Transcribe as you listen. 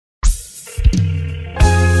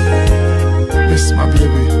Chris, my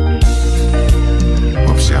baby.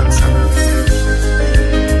 Options.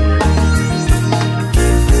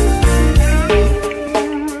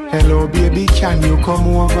 Hello, baby, can you come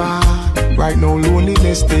over? Right now,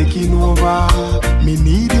 loneliness taking over. Me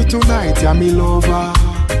need you tonight, yeah, me lover.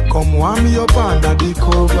 Come warm me up under the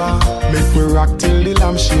cover. Make me rock till the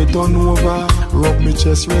lampshade turn over. Rub me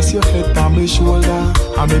chest, rest your head on my shoulder.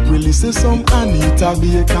 I make we listen some Anita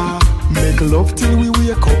Baker. Make love till we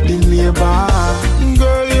wake up the neighbor.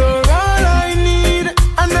 Girl, you're all I need,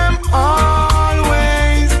 and I'm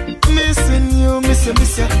always missing you. Miss you,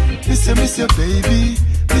 miss you, miss you, miss you, baby.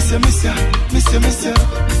 Miss you, miss you, miss you, miss you.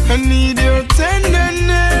 I need your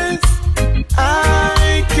tenderness.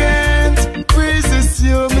 I can't resist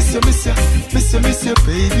you. Miss you, miss you, miss you, miss you,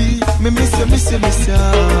 baby. Me miss you, miss you, miss you.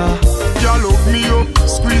 Girl, hook me up,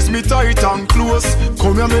 squeeze me tight and close.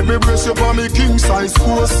 Come here, make me brace you for me king size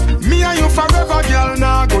course. Me and you forever, girl,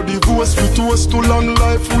 now go divorce. We toast to long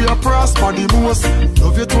life, we are prosper the most.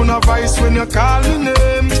 Love you to a voice when you call me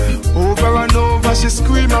name. Over and over, she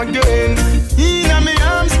scream again. In my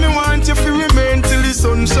arms, me want you to remain till the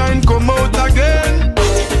sunshine come out again.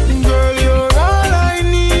 Girl, you're all I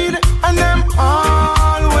need, and I'm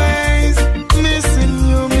always missing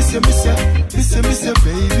you. Miss you, miss you, miss you, miss you,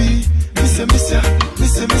 baby. Miss you, miss you,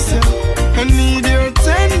 miss you, miss you. I need your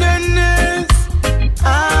tenderness.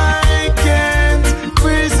 I can't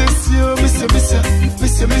resist you. Miss you, miss you,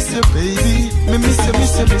 miss you, miss you, baby. Me miss you,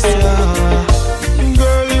 miss you, miss you.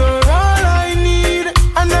 Girl, you're all I need,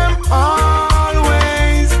 and I'm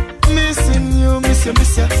always missing you. Miss you,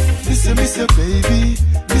 miss you, miss you, miss you, baby.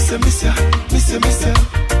 Miss you, miss you, miss you, miss you.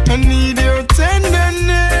 I need your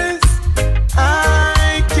tenderness.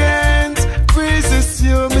 I can't resist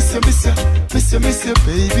you. Miss you, miss you, miss you, miss you,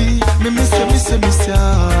 baby. Me miss you, miss you, miss you.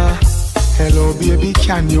 Hello, baby,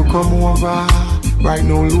 can you come over? Right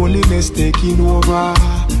now, loneliness taking over.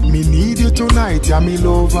 Me need you tonight, yeah, me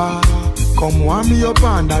lover. Come warm me up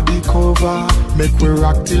under the cover. Make we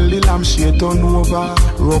rock till the lampshade turn over.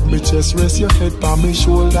 Rub me chest, rest your head on my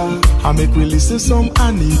shoulder. I make we listen some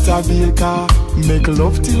Anita Baker. Make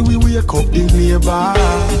love till we wake up the neighbor.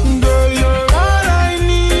 Girl, you're all I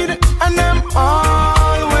need, and I'm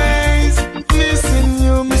always missing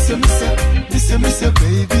you. Miss you, miss you, miss you, miss you,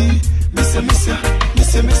 baby. Miss you, miss you,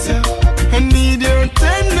 miss you, miss you. I need your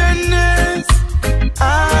tenderness.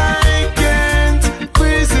 I can't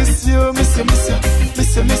resist you. Miss you, miss you,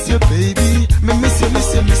 miss you, miss you, baby. Me miss you,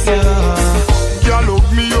 miss you, miss you. Girl,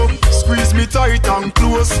 hug me up, squeeze me tight and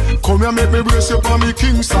close. Come here, make me brace you for me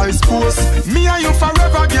king size course. Me and you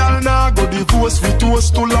forever, girl, now go divorce. We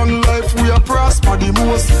toast to long life, we are prosper the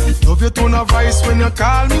most. Love you to a voice when you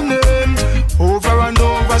call me name. Over and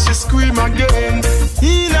over, she scream again.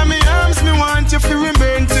 In my arms, me want you to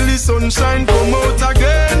remain till the sunshine come out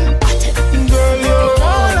again. Girl, you're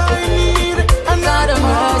all I need, and God of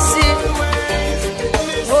mercy.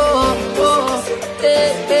 Oh, oh,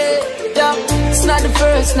 hey, hey, yeah. It's not the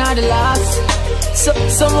first, not the last.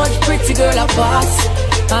 So much pretty girl I pass,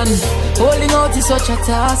 and holding out is such a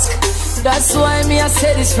task. That's why me I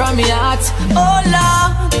say this from my heart. Oh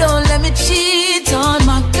Lord, don't let me cheat on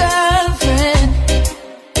my girlfriend,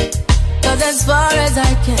 'cause as far as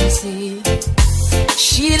I can see,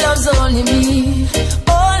 she loves only me.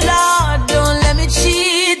 Oh Lord, don't let me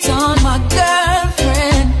cheat on my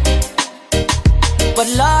girlfriend. But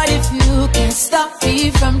Lord, if you can stop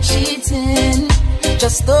me from cheating,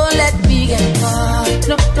 just don't let me get caught.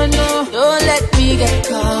 No, no, no. Don't let me get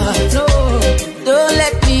caught. No, don't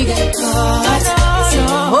let me get caught. No,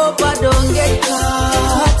 no. Hope I don't get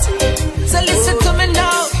caught. So listen to me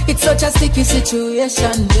now. It's such a sticky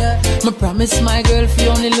situation, yeah. Me promise my girl if you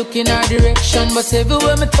only look in her direction, but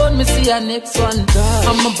everywhere me turn me see her next one.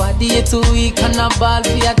 And my body is too weak and I ball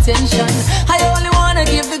for attention. I only wanna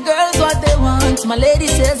give the girls what they want. My lady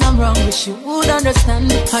says I'm wrong, but she would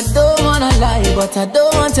understand. I don't wanna lie, but I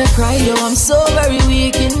don't want to cry. Yo, I'm so very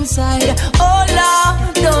weak inside. Oh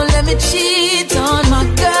Lord, don't let me cheat on my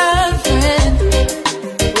girlfriend,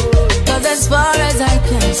 'cause as far as I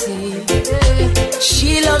can see,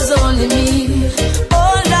 she loves only me.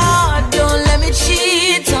 Oh Lord, don't let me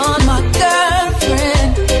cheat on my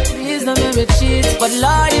girlfriend. Please don't let me cheat. But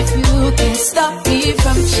Lord, if you can stop me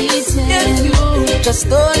from cheating, just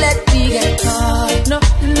don't let me get caught. No,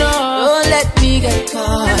 no, don't let me get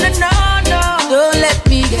caught. No, no, no, don't let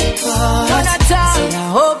me get caught. No, not say I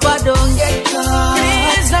hope I don't get caught.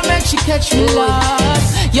 Please don't make she catch me, Lord.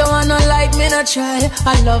 You wanna like me, not try.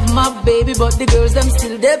 I love my baby, but the girls them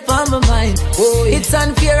still dead on my mind. Oh, it's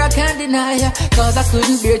unfair, I can't deny, 'cause I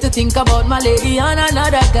couldn't bear to think about my lady and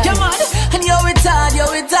another guy. Come on, and yo, it's hard, yo,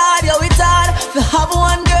 it's hard, yo, it's hard. To have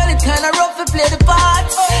one girl, it's kinda rough to play the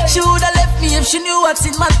wishing you what's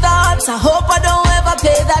in my thoughts. I hope I don't ever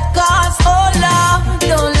pay that cost. Oh Lord,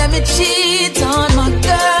 don't let me cheat on my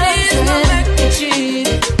girl. Please don't make me cheat.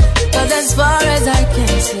 Cause as far as I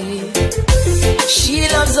can see, she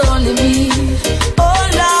loves only me. Oh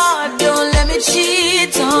Lord, don't let me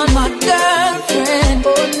cheat on my girlfriend.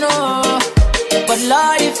 Oh no. But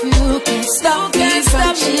Lord, if you can stop me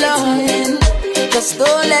from cheating, just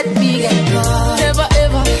don't let me get caught. Never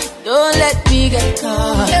ever, don't let me get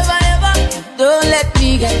caught. Never ever, don't let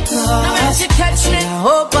me get caught. Now when she catch me, I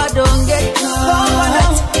hope I don't get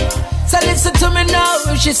caught. So listen to me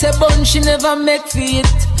now. She said bun she never make fit.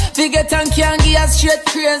 Forget and can't give her straight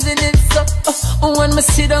crazy in it. So when me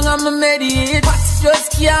sit down and me meditate,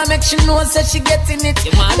 just can't make she know that she getting it.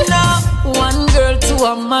 No, one girl to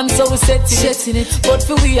a man, so we setting it. But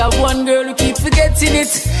for we have one girl who keep forgetting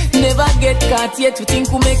it. Never get caught yet, we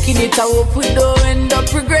think we making it. I hope we don't end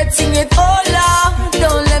up regretting it. Oh Lord,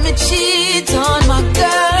 don't let me cheat on my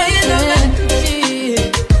girl.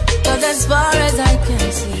 Cause as far as I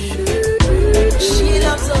can see, she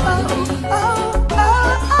loves only me.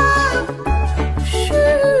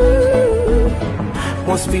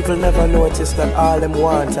 Most people never notice that all them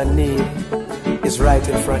want and need is right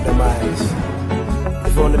in front of their eyes.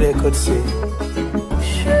 If only they could see.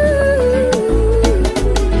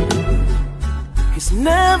 He's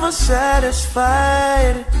never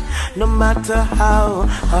satisfied, no matter how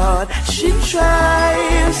hard she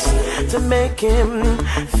tries to make him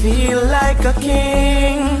feel like a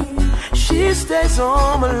king. She stays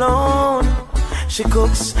home alone. She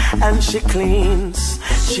cooks and she cleans.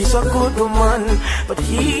 She's a good woman, but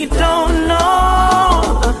he don't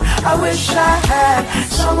know. I wish I had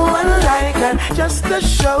someone like her, just to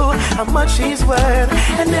show how much he's worth.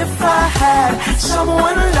 And if I had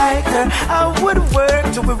someone like her, I would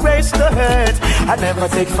work to erase the hurt. I never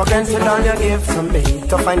take for granted all you give to me.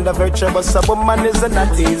 To find a virtuous woman is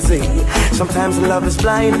not easy. Sometimes love is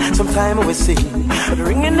blind, sometimes we see. But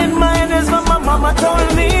ringing in my ears what my mama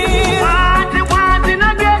told me. Want it,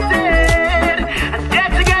 I get it. And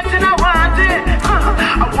get it, I want it.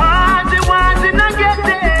 I want it, I get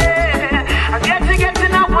it. I get it,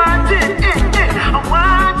 I want it. I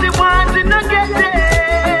want it, I get it.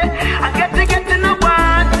 I get it, I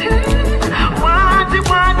want it. Want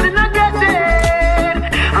it, I get it.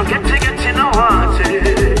 I get it, I want it.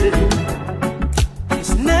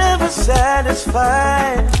 He's never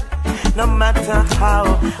satisfied, no matter how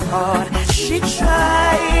hard she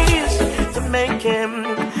tries to make him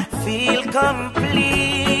feel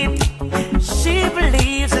complete. She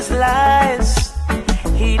believes his lies,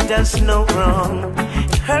 he does no wrong.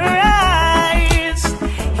 In her eyes,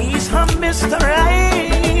 he's her Mr.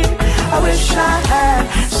 Right. I wish I had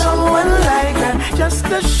someone like her, just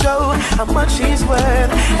to show how much he's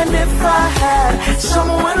worth. And if I had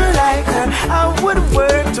someone like her, I would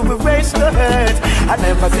work to erase the hurt. I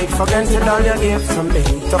never take for granted all you give to me.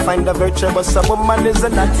 To find a virtuous woman is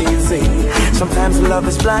not easy. Sometimes love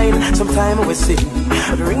is blind, sometimes we see.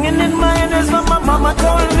 But ringing in my ears what my mama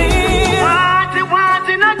told me. Want it,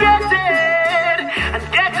 I get it. And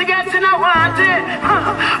get it, I want it.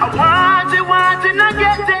 I want it, I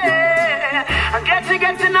get it. I get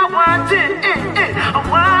it, I want it. I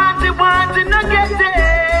want it, I get it.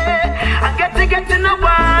 I get it, I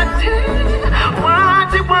want it.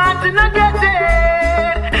 Want it, I get it.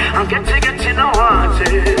 I get it, I want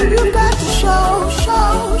it. You got to show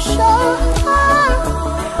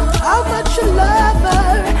how much you love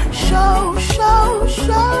her. Show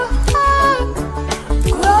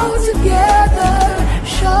grow together.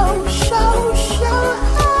 Show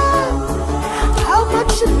how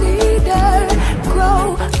much you need her.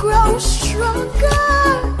 Grow stronger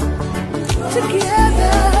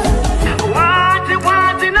together. Want it,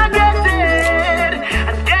 I get it.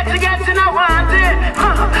 And get it, I want it.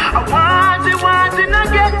 I want it, I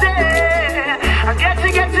get it. I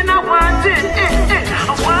get it, I want it.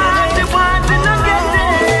 I want it, I get it.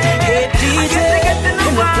 Hey DJ, can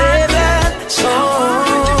you play that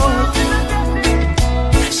song?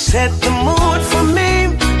 Set the mood for me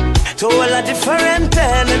to all a different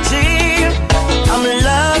energy. I'm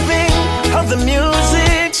loving how the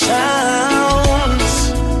music sounds.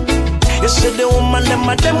 You see the woman,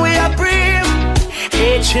 them we are brave.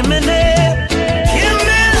 Hey, chimney, give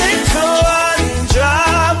me a little one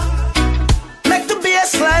drop. Make the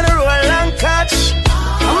bass line roll and catch.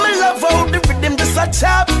 I'm in love how the rhythm just a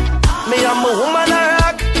tap. Me, I'm a woman a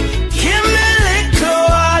rock. Give me a little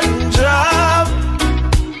one drop.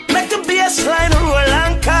 Make the bass line roll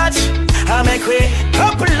and catch. I make we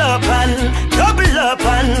couple up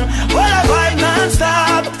and while I vibe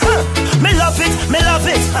non-stop. Me love it, me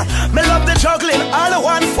love the juggling. All the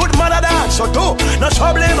one foot mother dance. so too. No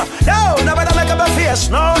trouble him. Yo, nobody make up a face.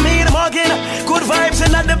 No me the mugging. Good vibes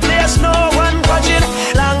in the place. No one grudging.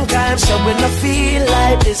 Long time so when I feel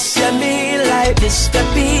like this, yeah me like this. The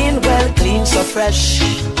being well clean, so fresh.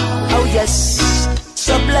 Oh yes,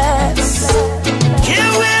 so blessed.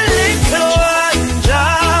 Give me a little one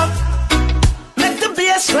job. Make the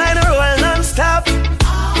bass line roll non-stop.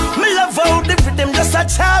 Me love how the rhythm just a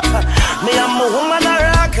chop. Me and my woman a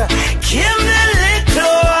rock. Give me a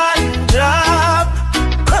little one job.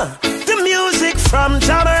 The music from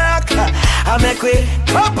Jamaica. I make we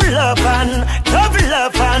couple up and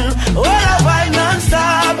all a vibe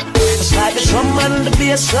non-stop. It's like the drum and the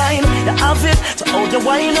bass line. You have it to hold you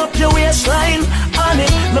wind up your waistline. On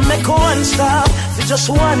it, me make one stop for just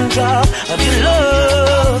one drop of your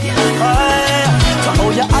love. To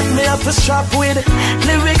hold you at me up a strap with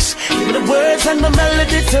lyrics. Give me the words and the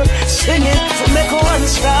melody to sing it. To make one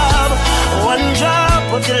stop, one drop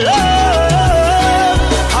of your love.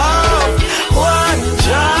 Oh, one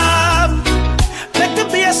drop. Make the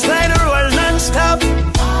bass line roll non-stop.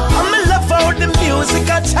 I'm in love out the music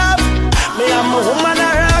a top. Me and my woman a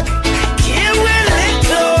rock. Give me a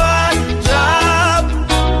little one drop.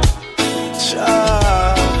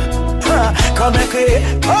 Come make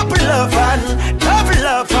it couple up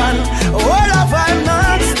and all of I'm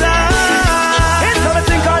non-stop. It's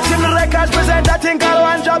something called Single Records present that thing called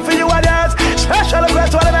one job for you others. Special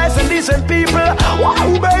request for the nice and decent people. Wow,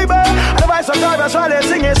 baby. And the voice of God, that's why they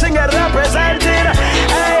sing it, representing.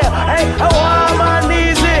 Hey, I want my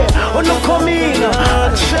easy. Oh, no, come in.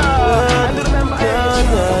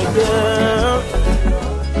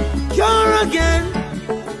 You're again.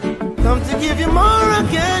 Come to give you more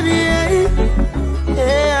again, yeah.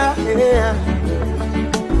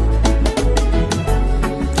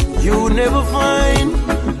 You never find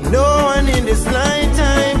no one in this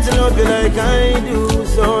lifetime to love you like I do.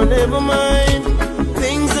 So never mind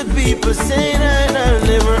things that people say that I'll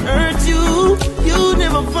never hurt you. You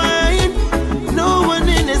never find no one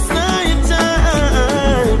in this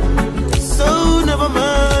lifetime. So never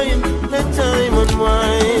mind, let time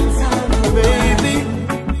unwind. Baby,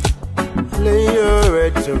 lay your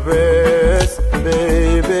head to rest,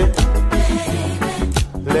 baby.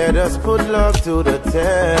 Let us put love to the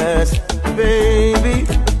test, baby.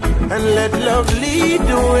 And let love lead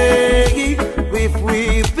the way. If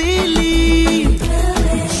we believe,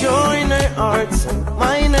 join our hearts,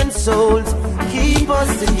 mind and souls, keep us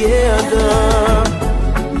together.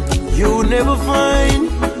 You never find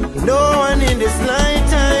no one in this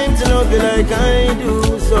lifetime to love you like I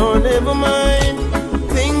do. So never mind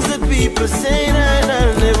things that people say that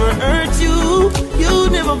I'll never hurt you. You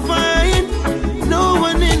never find no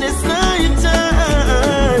one in this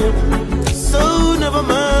lifetime. So never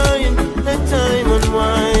mind, let time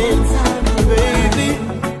unwind. Baby,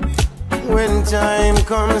 when time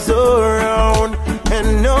comes around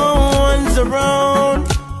and no one's around,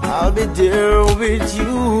 I'll be there with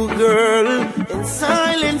you, girl, in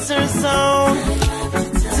silence or sound.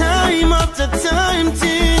 Time after time,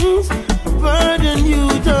 things burden you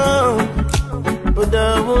down, but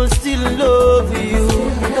I will still love you,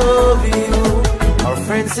 love you. Our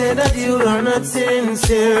friend said that you are not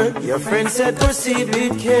sincere. Your friend said proceed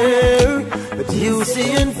with care, but you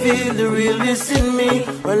see and feel the realness in me.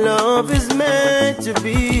 Our love is meant to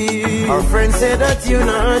be. Our friend said that you're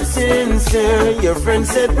not sincere. Your friend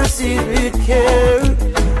said proceed with care.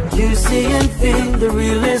 You see and feel the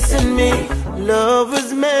realness in me. Love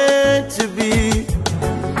is meant to be.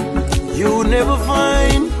 You never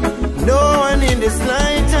find no one in this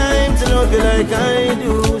lifetime to love you like I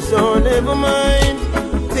do. So never mind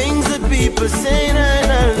things that people say that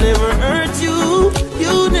I'll never hurt you.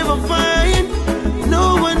 You never find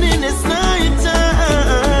no one in this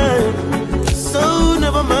lifetime. So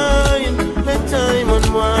never mind, let time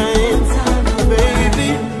unwind. Baby,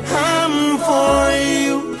 I'm for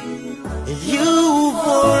you, you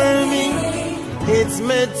for me. It's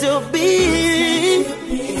meant to be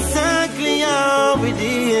exactly how it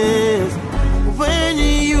is. When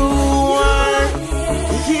you are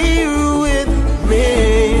here with me,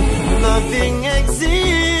 nothing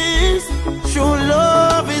exists. True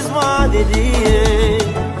love is what it is.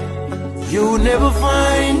 You never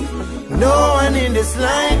find no one in this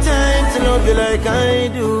lifetime to love you like I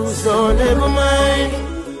do. So never mind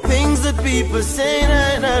things that people say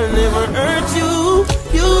that I'll never hurt you.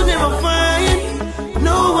 You never find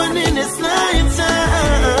no one in this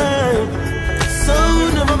lifetime. So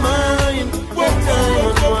never mind, what time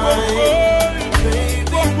unwind,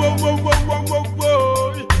 baby.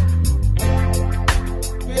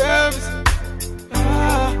 Babes,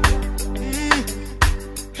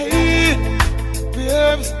 hey,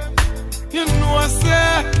 babes, you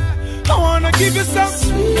wanna give you some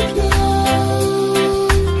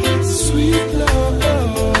sweet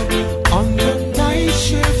love on the night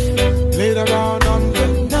shift, later on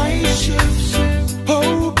the night shift.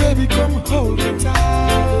 Oh baby, come hold me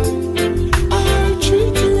tight, I'll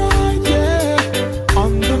treat you right, yeah,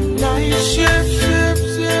 on the night shift,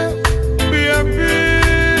 baby.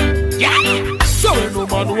 Yeah. So no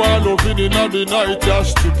man want loving in the night, yeah.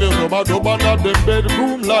 Strictly rubber dub under the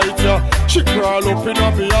bedroom light, yeah. She crawl up in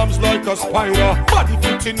my arms like a spider. Body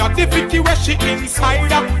fit in a difficulty where she inside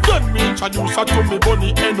her. Then me introduce her to me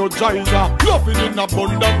bunny energizer. Loving in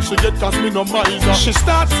abundance, she get us me no miser. She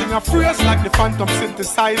starts sing a phrase like the phantom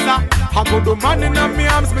synthesizer. I go the man in my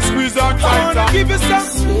arms, me squeeze her tighter. I wanna give you some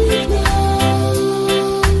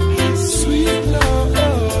sweet love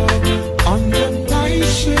on the night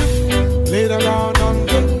shift, later on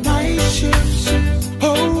the night shift.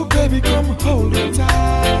 Oh baby, come hold me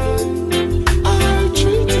tight, I'll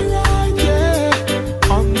treat you right, yeah,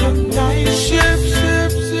 on the night shift,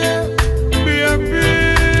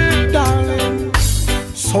 baby, darling.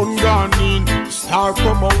 Sun gone in, star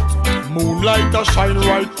come out, moonlight a shine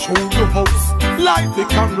right through the house. Light the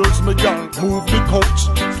candles, me girl, move the couch.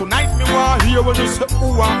 Tonight me want hear when you say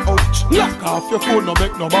ooh and ouch. Lock off your phone, no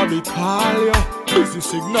make nobody call you. Busy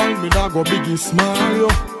signal, me nah go biggie smile you.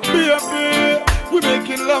 Baby, we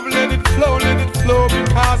making love, let it flow,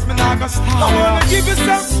 because me nah go stop. I wanna give you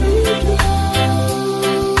some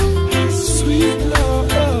sweet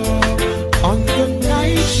love on the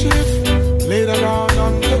night shift, later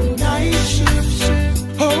on the night shift.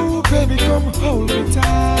 Oh baby, come hold me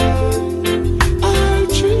tight, I'll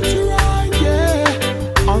treat you right,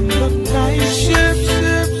 yeah, on the night shift,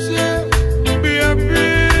 baby.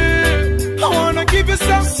 I wanna give you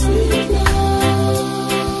some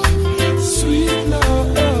sweet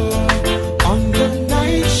love on the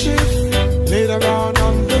night shift, later on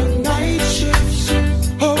the night shift.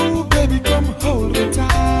 Oh baby, come hold me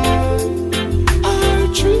tight, I'll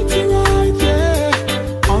treat you right,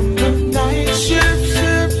 yeah, on the night shift,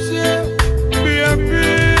 baby.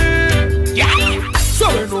 Yeah. So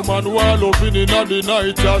no man want loving in the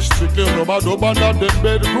night, yeah. Strictly rubber dub under the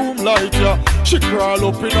bedroom light, yeah. She crawl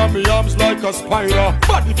up in my arms like a spider.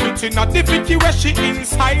 Body fit in a difficulty where she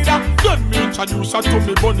inside her. Then me introduce her to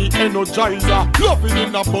me bunny energizer. Loving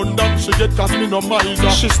in abundance, she get us me no miser.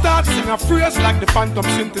 She starts sing a phrase like the phantom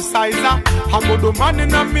synthesizer. I go the man in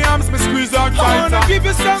my arms, me squeeze her tighter. I wanna give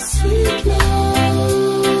you some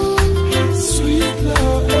sweet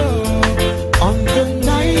love on the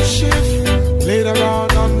night shift, later on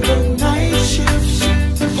the night shift.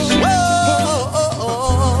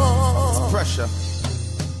 Pressure.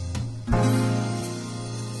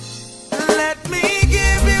 Let me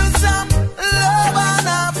give you some love and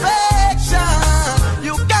affection.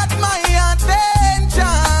 You got my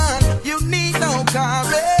attention. You need no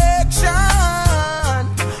correction.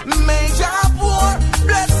 Major pour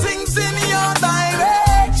blessings in your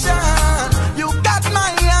direction. You got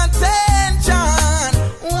my attention.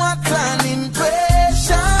 What an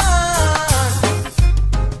impression.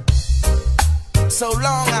 So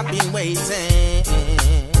long I've been waiting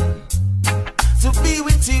to be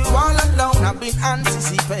with you all alone. I've been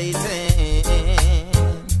anticipating.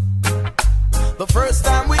 The first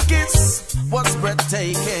time we kissed was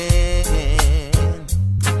breathtaking.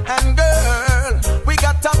 And girl, we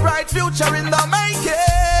got a bright future in the making.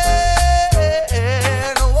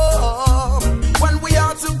 Oh, when we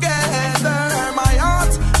are together, my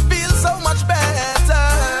heart feels so much better.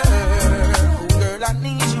 Girl, I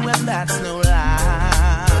need you and that's no lie.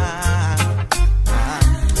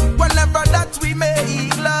 Whenever that we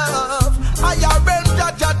make love, I will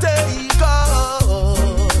judge a take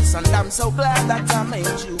us. And I'm so glad that I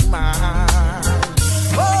made you mine.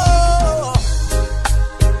 Oh,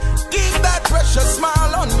 keep that precious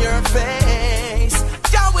smile on your face.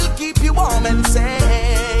 God will keep you warm and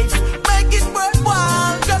safe. Make it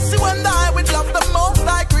worthwhile, just you and I with love the most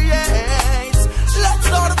I create. Let's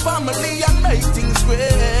start a family and make things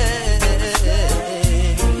great.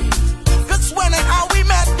 Cause when and how we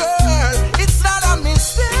met, girl, it's not a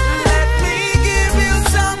mistake. Let me give you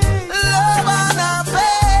some love and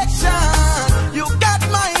affection. You got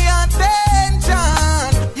my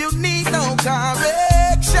attention. You need no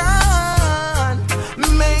correction.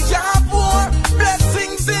 Major pour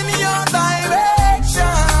blessings in your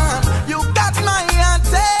direction. You got my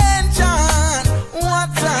attention.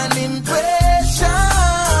 What an impression.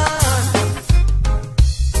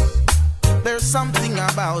 There's something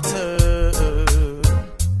about her.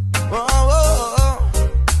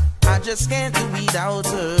 I just can't do without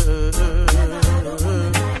her.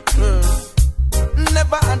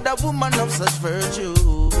 Never had a woman of such virtue.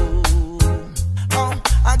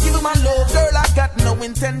 give you my love, girl, I got no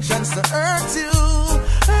intentions to hurt you,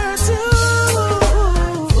 hurt you.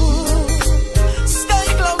 Stay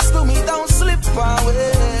close to me, don't slip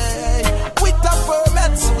away. With the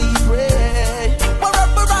ferments we pray.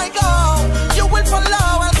 Wherever I go, you will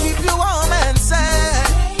follow and keep you warm and safe.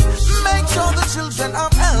 Make sure the children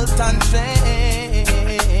have health and strength.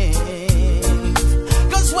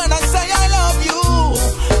 Cause when I say I love you,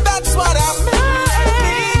 that's what I mean.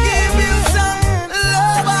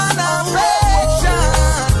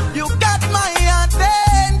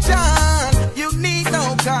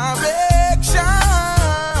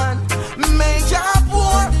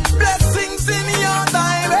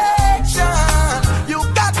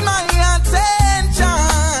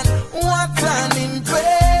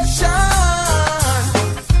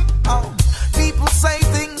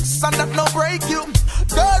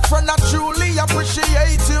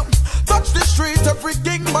 Appreciate you. Touch the street,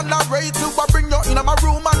 everything man I rate you. I bring you in my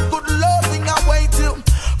room and good loving I wait you.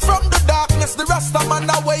 From the darkness, the rest of man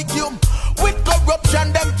I wake you. With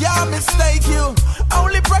corruption, them can't mistake you.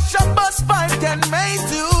 Only pressure bus pipe can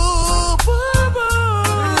make you.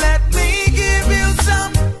 Let me give you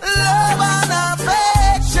some love and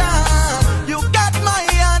affection. You got my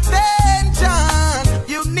attention.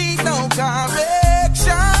 You need no correction.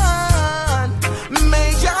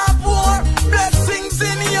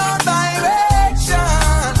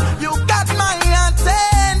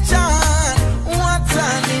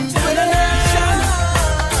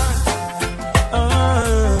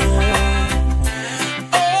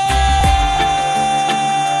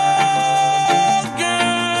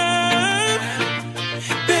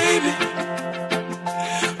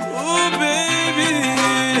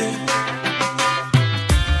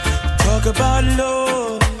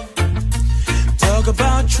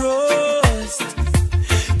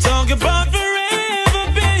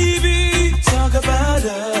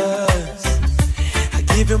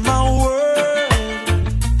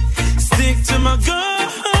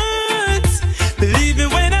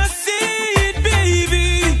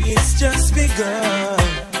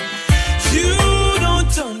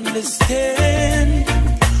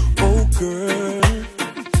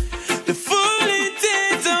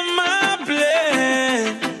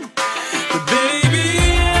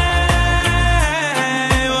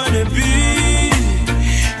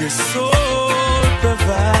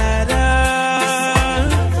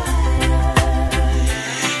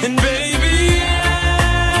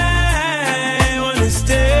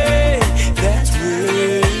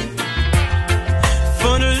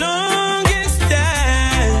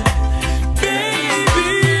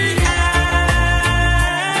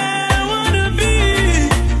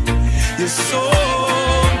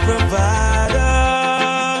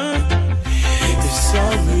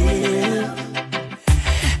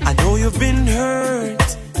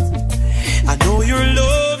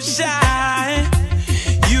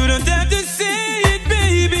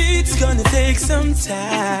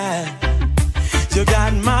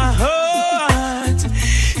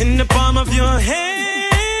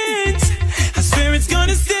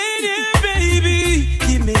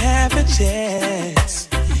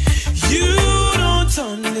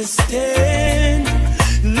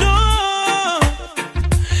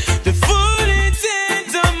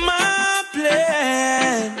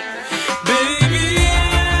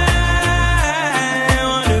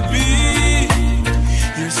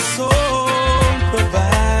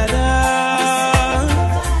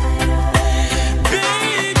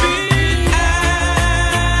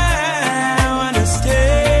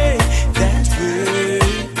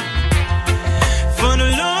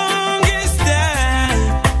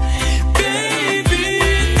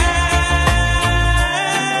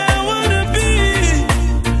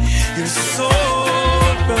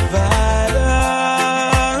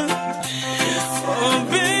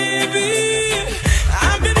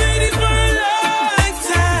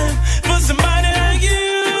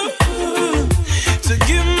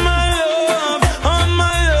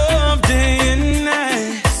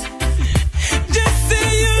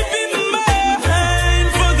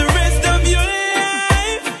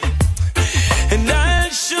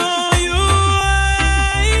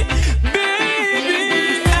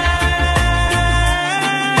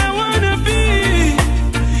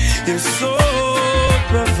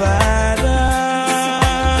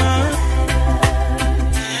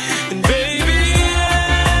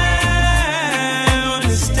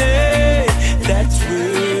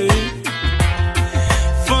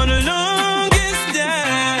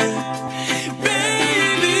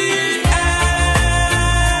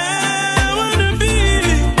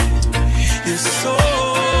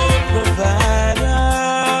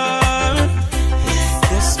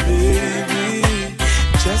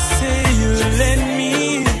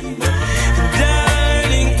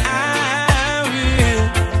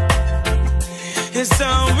 It's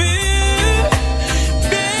all real,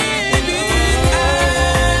 baby.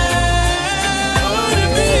 I wanna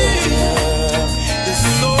be the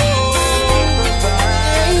soul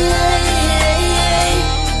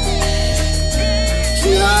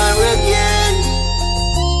pure again,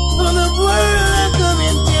 for the world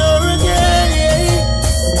coming pure again.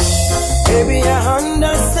 Baby, I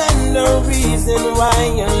understand the reason why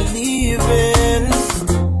you're leaving,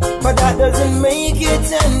 but that doesn't make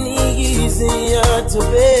it any easier to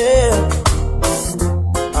bear.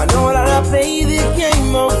 I know that I played the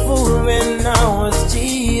game of fool when I was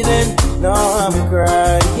cheating. Now I'm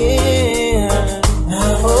crying.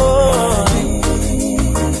 Oh,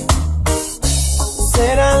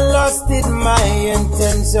 said I lost it, my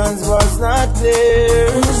intentions was not clear.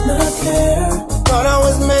 Thought I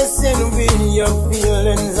was messing with your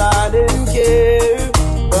feelings, I didn't care.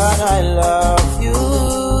 But I love you.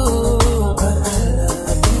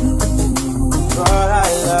 But I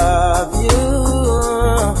love you.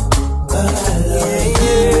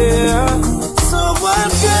 Yeah. So what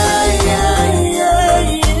can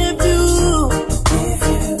you do if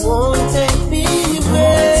you won't take me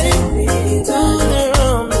back to the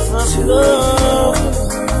arms of love?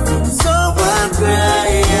 So what can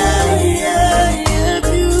you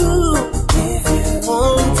do if you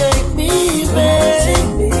won't take me back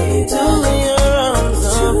to your arms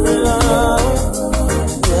of love?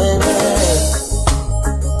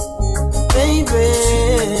 Baby,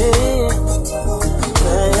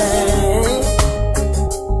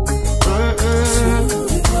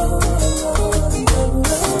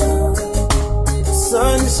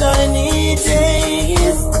 sunshiny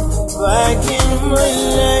days back in my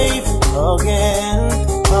life again.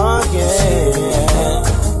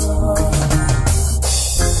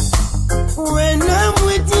 When I'm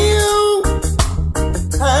with you,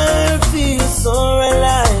 I feel so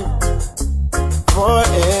alive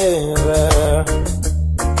forever.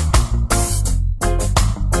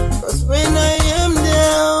 'Cause when I am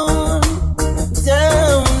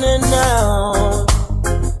down and out,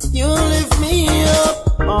 you lift me up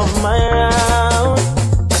on my round.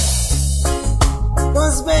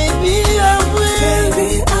 'Cause baby, I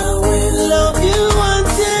will love you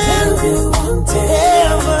until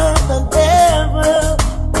ever and ever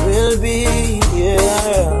will be,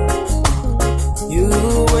 yeah. You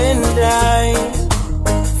and I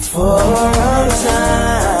for all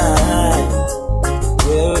time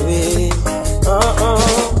will be,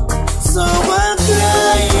 So I'll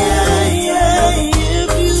cry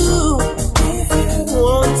if you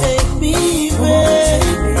won't take me back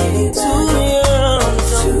to your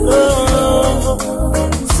arms of love.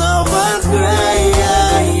 So I'll cry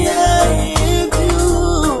if you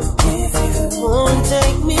won't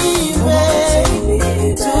take me back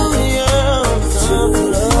to your arms of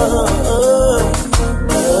love.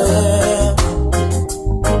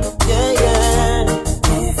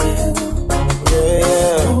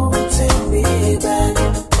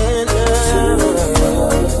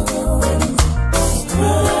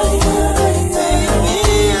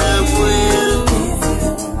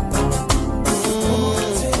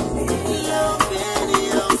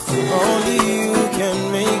 Only you can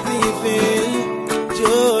make me feel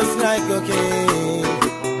just like a king.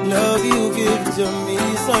 Love you give to me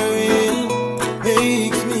so real,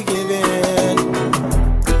 makes me give in.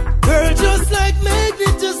 Girl, just like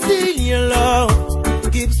magnet, just steal your love,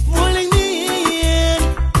 keeps pulling me in.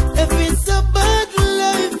 If it's a battle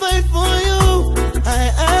I fight for you, I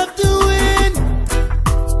have to win,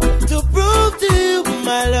 to prove to you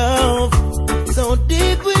my love so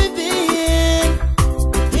deep within.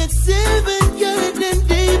 It's even getting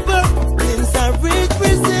deeper since I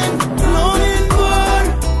represent knowing more.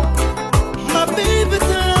 My baby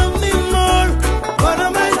to love me more. What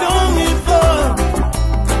am I longing for?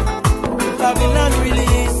 Babylon really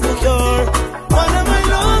is secure.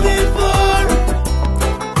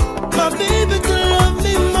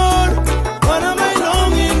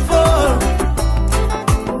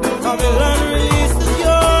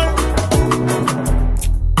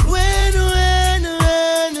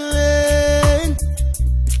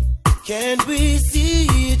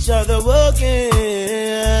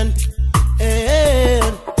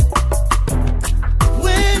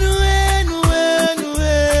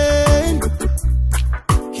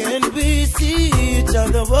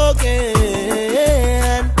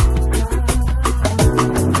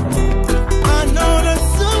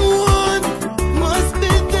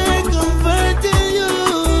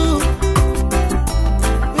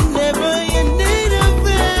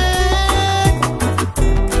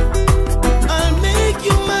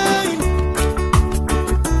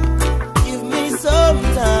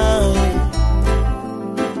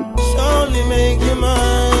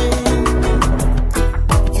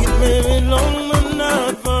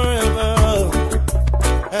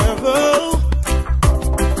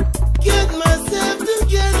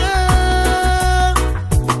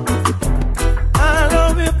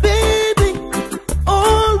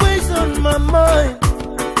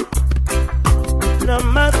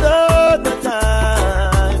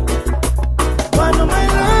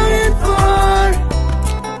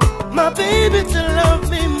 baby to love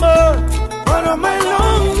me more. What am I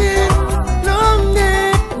longing,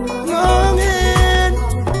 longing, longing?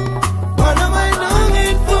 What am I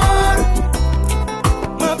longing for?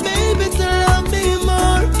 My baby to love me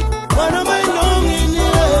more. What am I longing,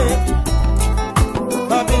 yeah?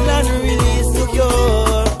 Babylon release to cure.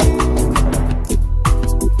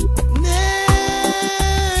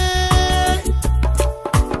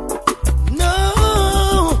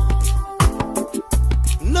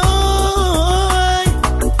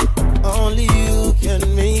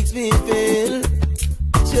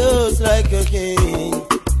 Like a king,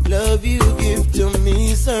 love you give to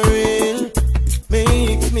me so real,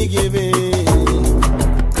 makes me give in.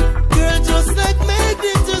 Girl, just like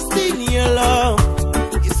magnet, just in your love,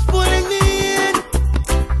 it's pulling me in.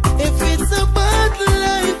 If it's a battle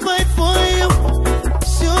I fight for you,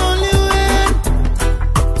 surely win.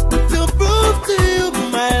 To prove to you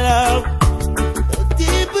my love,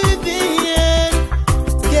 deep within,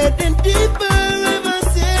 getting deeper.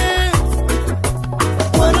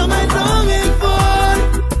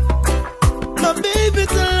 Baby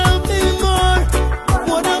to love me more.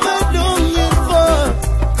 What am I longing for?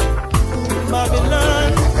 Babylon,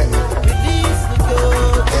 release the door.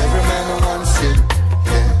 Every man wants it,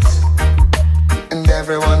 yes, and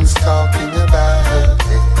everyone's talking about it.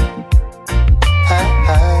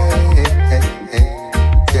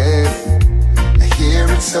 Yes, I hear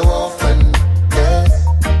it so often, yes.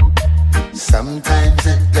 Sometimes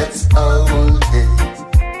it gets old, yes.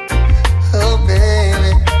 Oh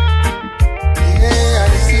baby, I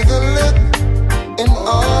see the look in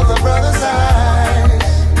all the brothers' eyes,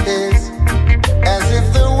 yes, as if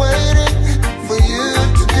they're waiting for you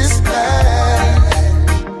to dispatch.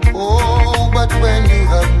 Oh, but when you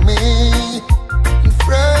hug me in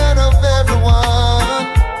front of everyone,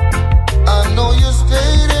 I know you're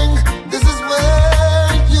stating this is where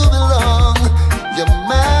you belong.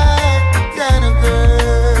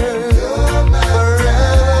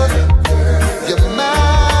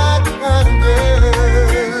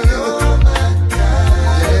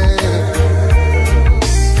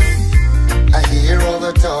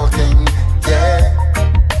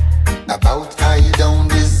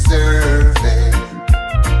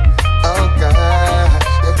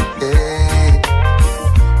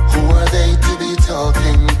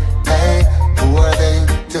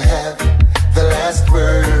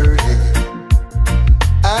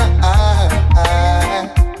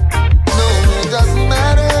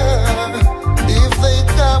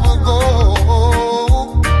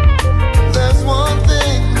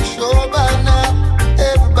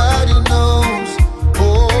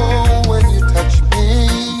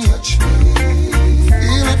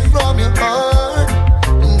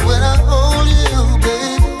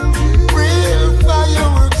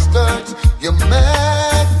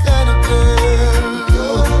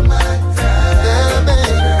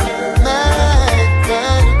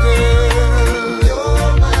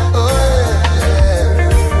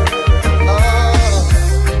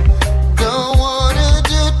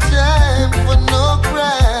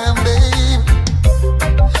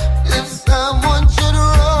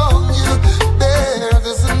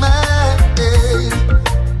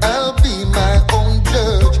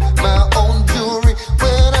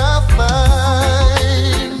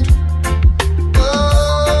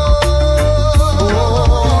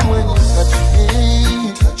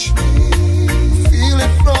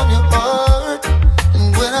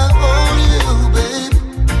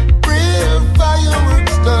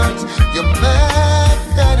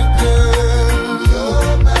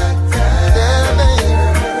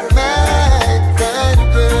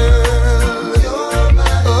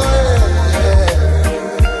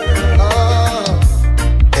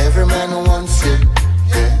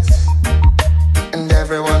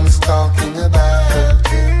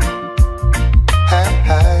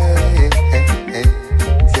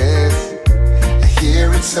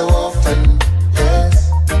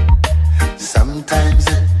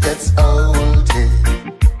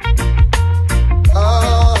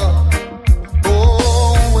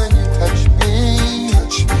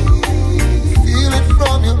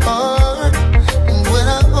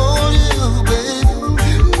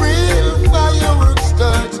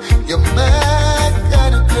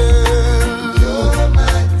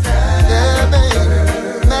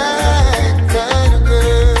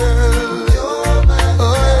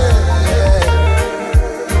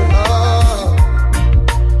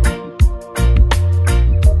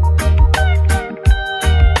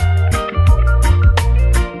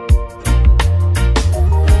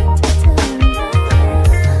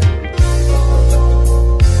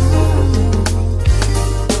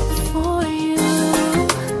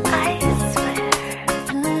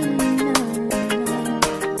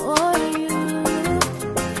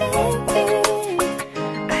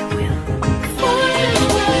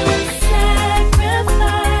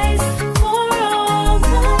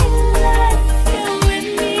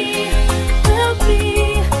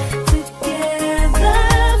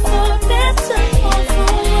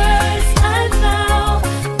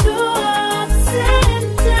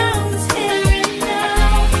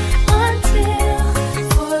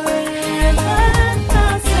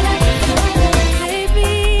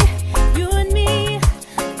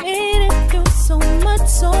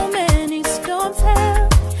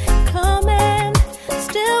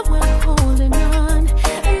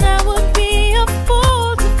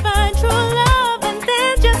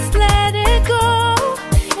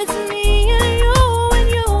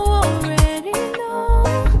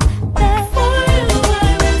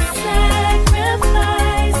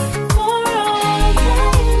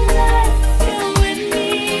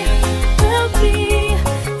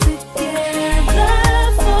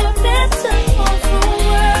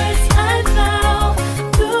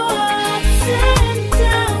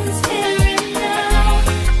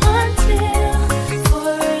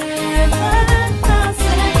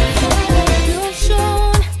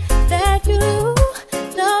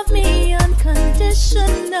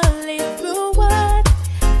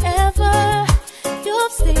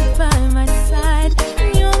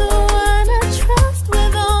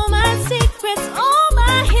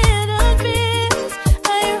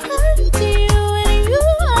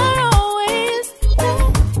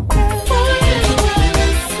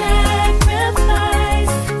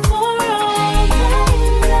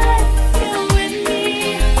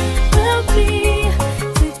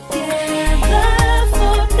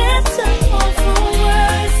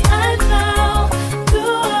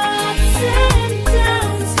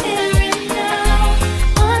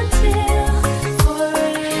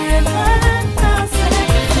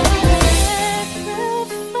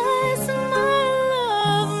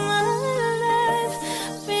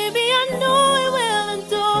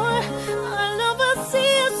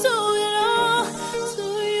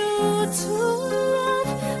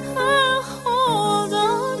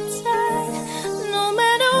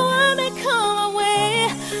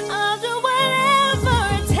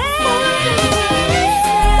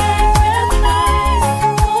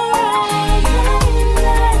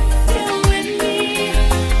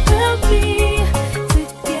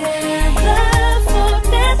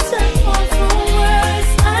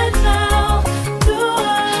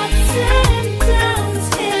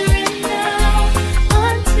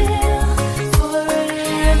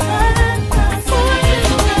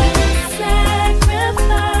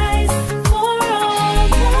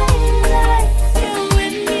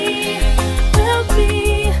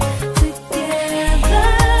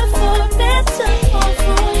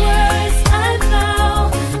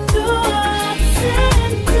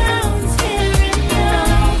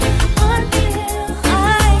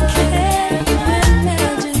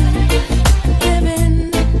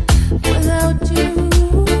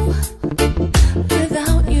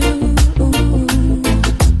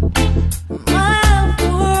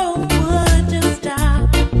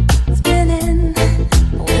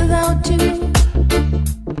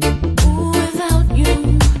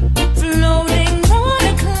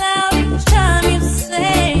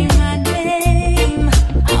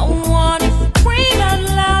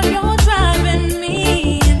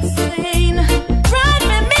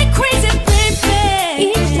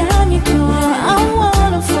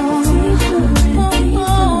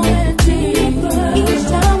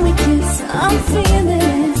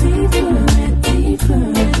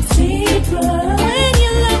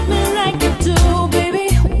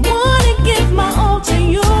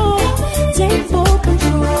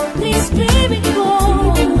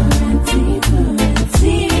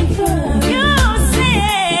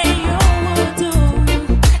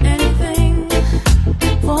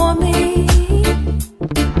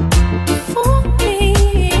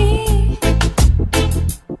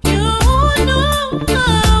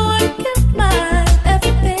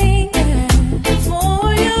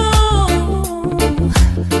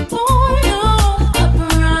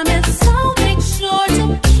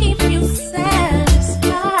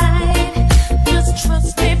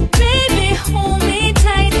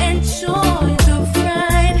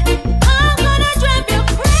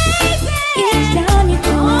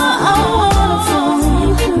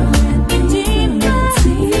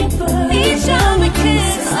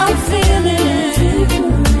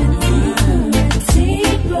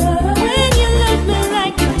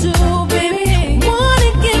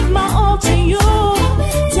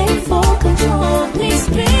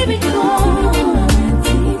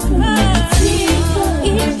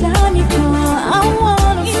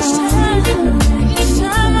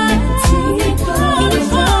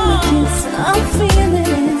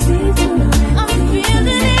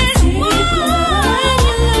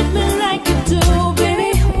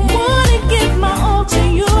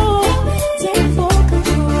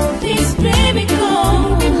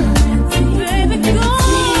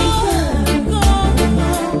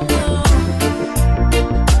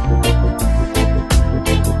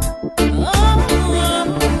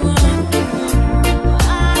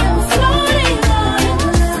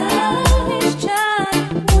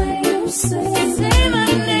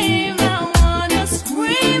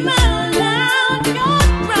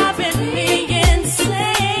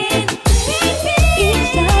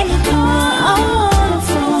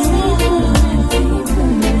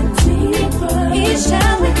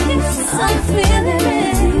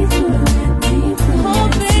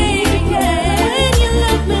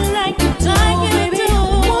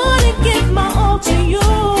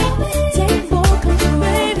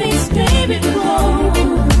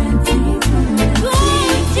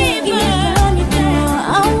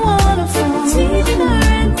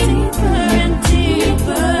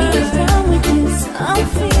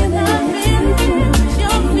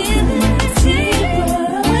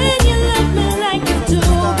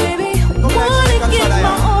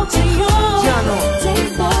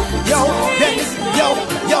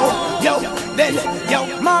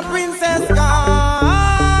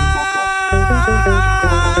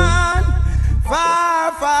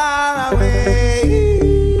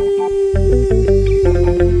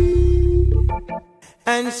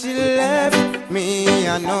 and she left me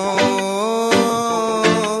a note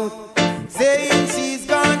saying she's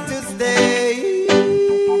going to stay.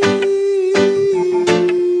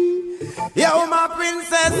 Yo, my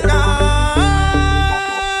princess gone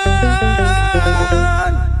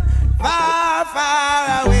far,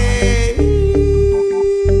 far away,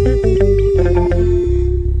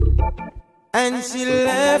 and she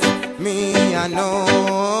left me a note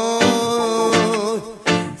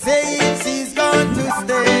saying she's going to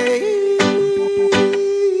stay.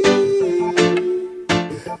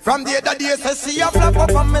 From the other day, say she a flap up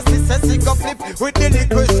and me say she go flip with the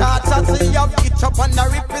little short shot. She have itch up on the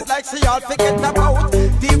rip. It's like she all forget about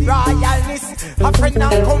the royalness. A friend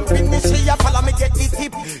and company, she a follow me get the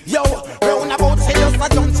tip. Yo, round about she just a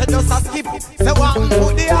jump, she just a skip. Say what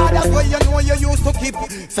put the others where you know you used to keep.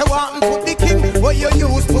 Say what put the king where you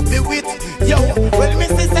used to be with. Yo, well me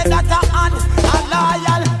say that a hand, a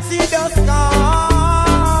loyal, she just gone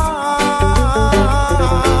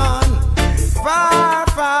far,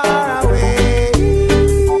 far away,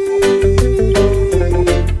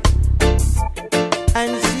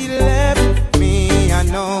 and she left me a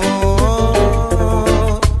note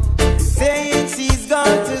saying she's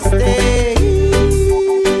going to stay.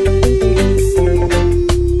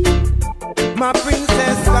 My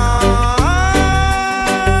princess gone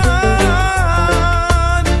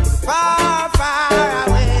far, far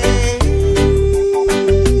away,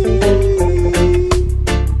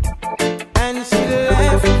 and she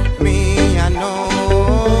left me a note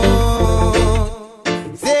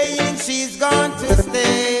saying she's going to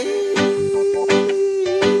stay.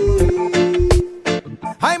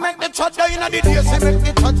 I make the church down in the day, she make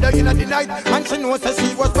the church down in the night, and she knows that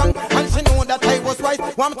she was wrong, and she know that I was right.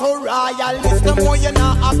 Want to royalist, the more you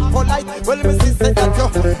not act polite. Well, me sister that you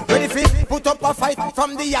ready fi put up a fight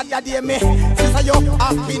from the other day, me sister you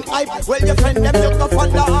have been hype. Well, your friend them you go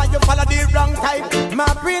follow, you follow the wrong type.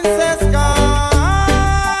 My princess gone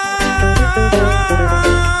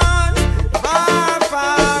far,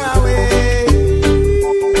 far away,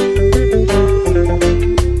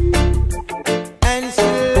 and she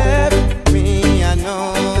left me a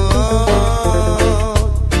note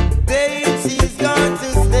saying she's going to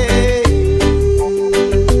stay.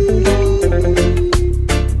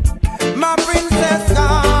 My princess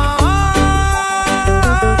gone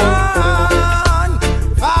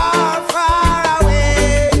far, far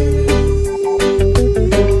away,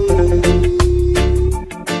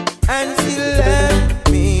 and she left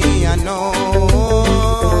me a note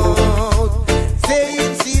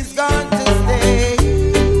saying she's going to stay.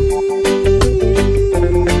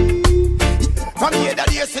 From the other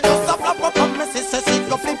day, she just a flap up on me, sister, she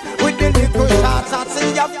go flip with the little short shot. She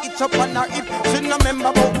have itch up on her hip. She no remember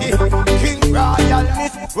about the king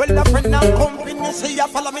royalness. Well, the friend and company, she a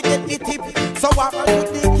follow me get the tip. So I run to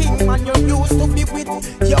the king man you used to be with.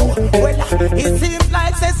 Yo, well, it seems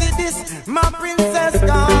like says it this. My princess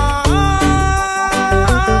gone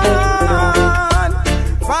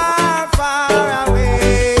far, far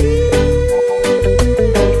away,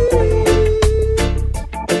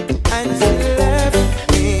 and she left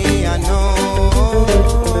me a note.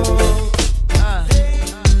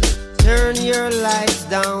 Turn your lights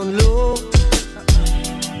down low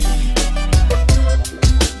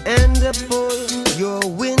and pull your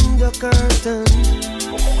window curtain.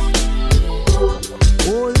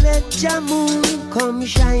 Oh, let your moon come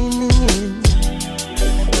shining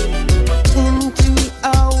into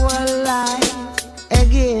our life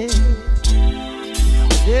again.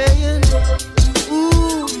 Saying,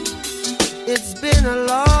 ooh, it's been a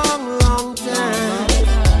long, long time.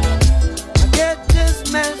 I get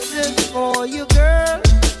this message for you, girl,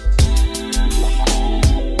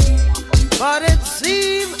 but it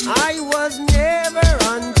seemed I was never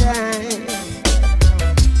on time.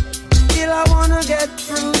 Still I wanna get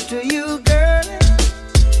through to you, girl,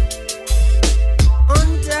 on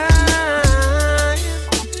time,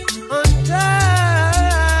 on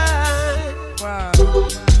time. Wow.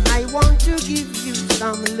 I want to give you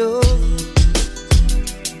some love.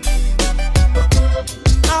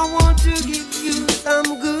 I want to give you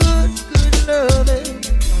some good, good loving.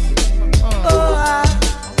 Oh, I,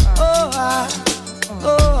 oh, I,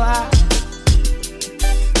 oh, I.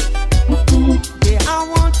 Yeah, I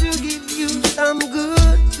want to give you some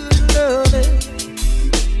good, good loving.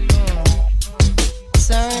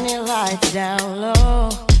 Turn your lights down low.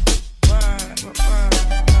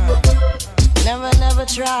 Never, never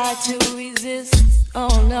try to resist.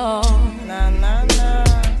 Oh no. Nah, nah, nah.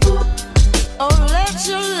 Oh, let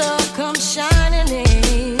your love come shining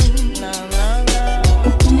in Nah, nah,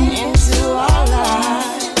 nah. into our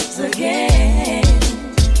lives again.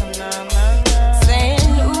 Nah, nah, nah. Saying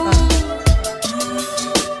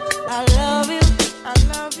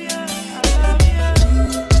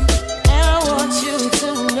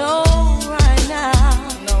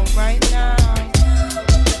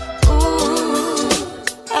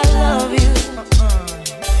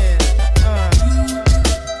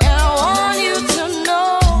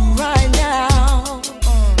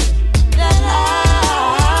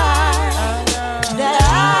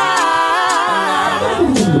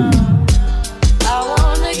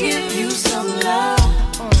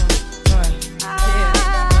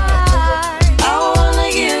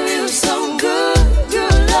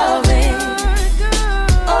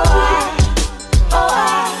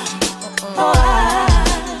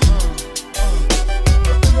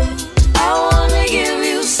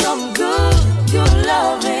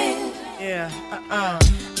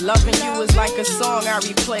a song I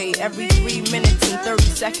replay every 3 minutes and 30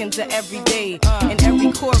 seconds of every day. And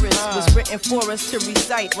every chorus was written for us to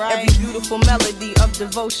recite. Every beautiful melody of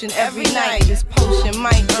devotion every night. This potion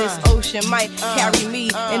might, this ocean might carry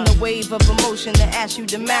me in the wave of emotion to ask you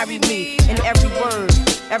to marry me. And every word,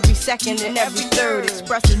 every second and every third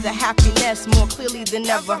expresses a happiness more clearly than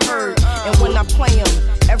ever heard. And when I play them,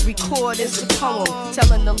 every chord is a poem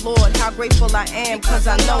telling the Lord how grateful I am, cause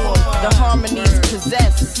I know him. The harmonies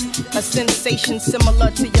possess a sensation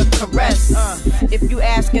similar to your caress. If you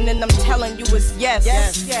asking, then I'm telling you it's yes.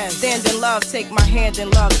 Stand in love, take my hand in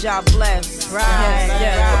love, God bless.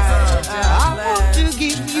 Yes. I want to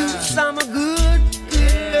give you some good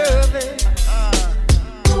loving.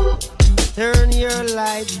 Turn your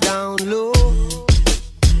lights down low.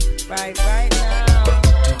 Right now.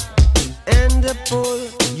 And pull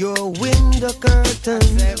your window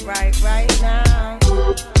curtains. Right now.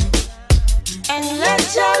 And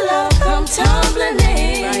let your love come tumbling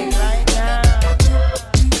in Right now.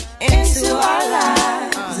 into our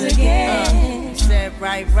lives again. Said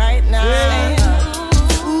right now.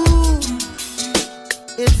 Ooh,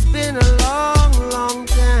 it's been a long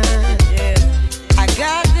time. Yeah. I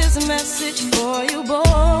got this message for you, boy.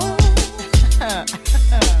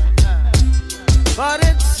 But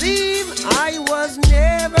it seemed I was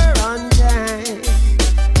never on time.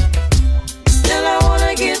 Still I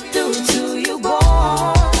wanna get through to you, boy.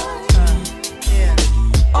 Yeah.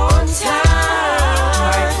 On time.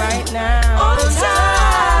 Right now. On time.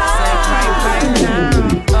 Said right now.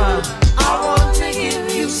 I want to give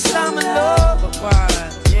you some love. But why?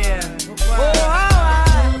 Yeah.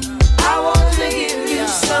 I want to give you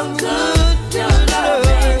some good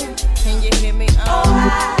loving. Can you hear me?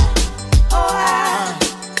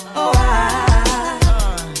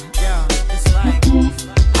 Yeah. It's like.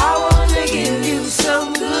 I want to give you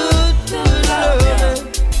some good loving.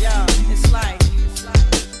 Yeah. It's like.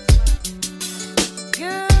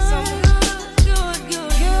 Good,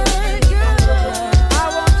 good. I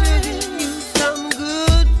want to give you some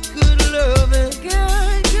good loving.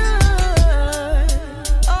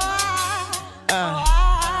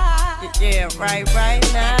 Yeah. Right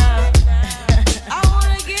now. I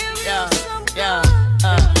wanna give you some good.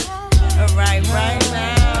 Right now.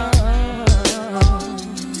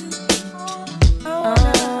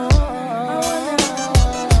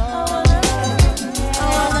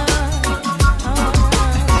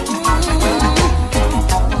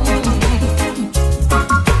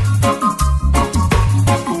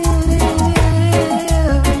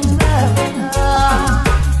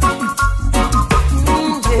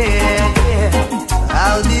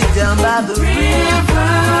 I'll be down by the river,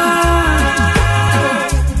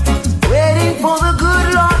 waiting for the good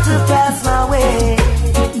Lord to pass my way.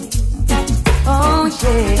 Oh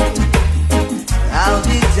yeah, I'll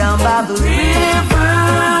be down by the river,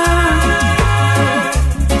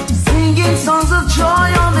 singing songs of joy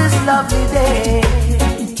on this lovely day.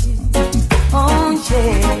 Oh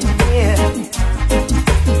yeah,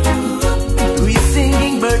 three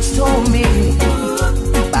singing birds told me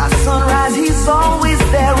by sunrise he's always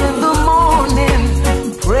there in the morning,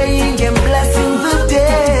 praying and blessing the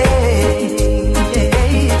day.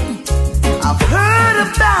 I've heard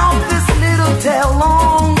about this little tale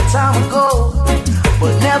long time ago,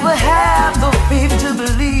 but never had the faith to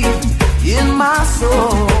believe in my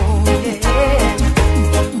soul.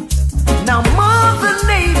 Now Mother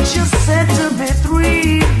Nature sent to me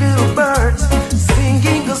three little birds,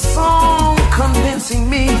 singing a song, convincing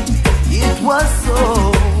me it was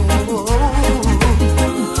so.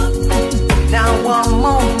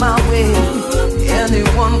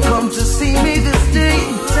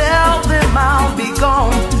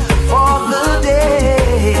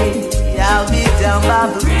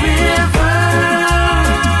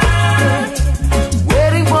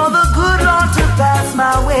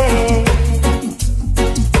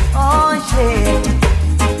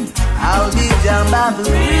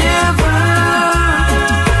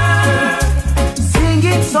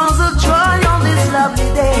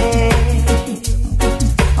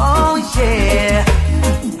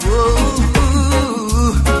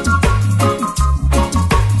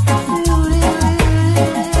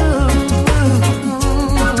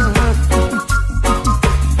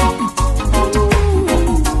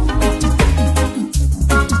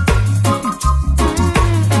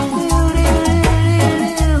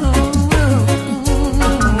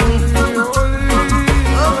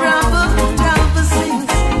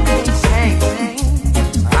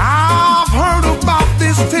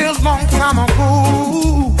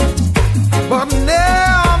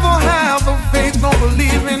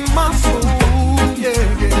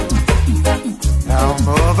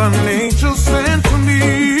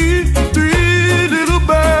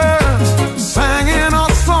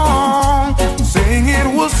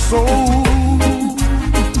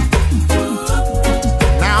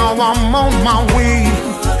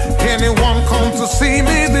 see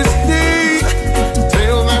me this day,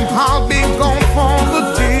 tell them I'll be gone for the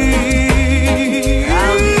day.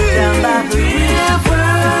 I'll be down by the river,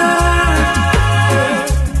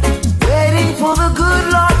 waiting for the good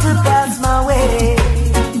Lord to pass my way.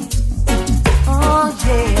 Oh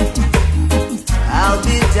yeah, I'll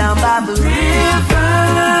be down by the river,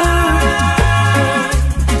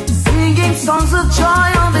 singing songs of joy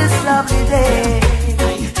on this lovely day.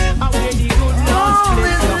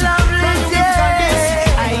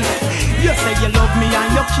 You say you love me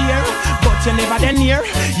and you care, but you never then near.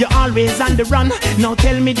 You always on the run. Now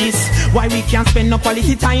tell me this, why we can't spend no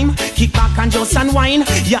quality time? Kick back and just unwind.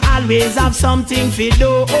 You always have something to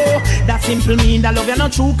do. That simple mean that love you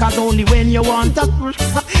not true, cause only when you want to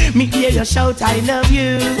me hear you shout I love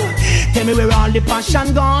you. Tell me where all the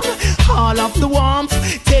passion gone, all of the warmth.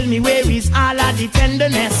 Tell me where is all of the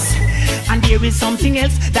tenderness. And there is something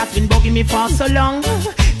else that's been bugging me for so long.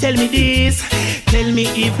 Tell me this, tell me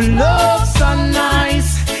if love's so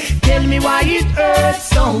nice. Tell me why it hurts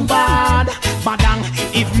so bad. Badang,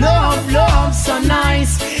 if love's so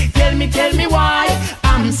nice. Tell me why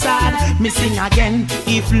I'm sad. Me sing again,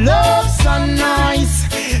 if love's so nice.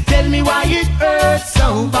 Tell me why it hurts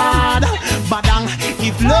so bad. Badang,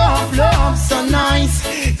 if love's so nice.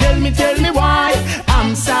 Tell me why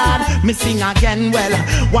I'm sad. Me sing again, well,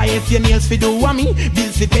 why if your nails fi do a me,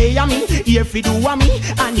 bills fi pay a me, ear fi do a me,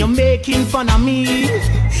 and you're making fun of me,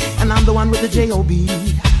 and I'm the one with the J.O.B.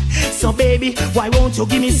 So baby, why won't you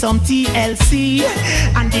give me some TLC?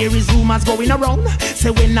 And there is rumors going around, say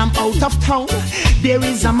when I'm out of town, there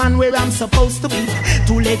is a man where I'm supposed to be.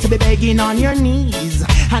 Too late to be begging on your knees.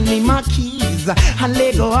 Hand me my keys and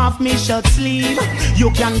let go off me shirt sleeve.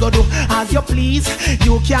 You can go do as you please.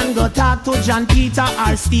 You can go talk to John, Peter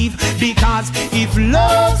or Steve. Because if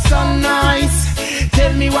love's so nice,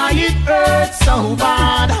 tell me why it hurts so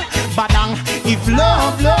bad. Badang, if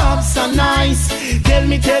love's so nice, tell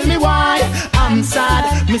me why I'm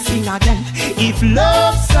sad. Me sing again, if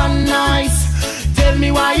love's so nice, tell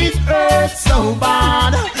me why it hurts so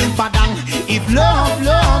bad. Badang, if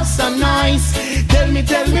love's so nice,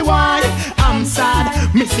 tell me why I'm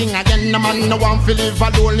sad. Me sing again, no man no one feel live a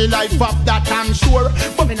lonely life of that I'm sure.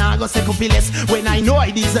 But me nah go second feel less when I know I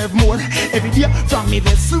deserve more. Every day from me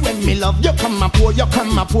vessel when me love you come and pour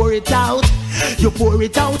it out. You pour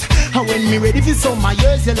it out, and when me ready for some my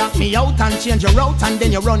years, you lock me out and change your route, and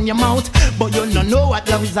then you run your mouth. But you don't know what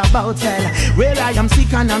love is about, well, I am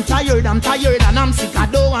sick and I'm tired, and I'm sick, I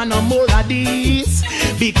don't want no more of this.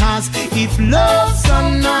 Because if love's so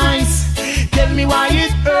nice, tell me why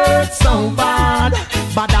it hurts so bad.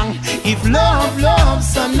 Badang, if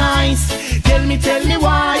love's so nice, tell me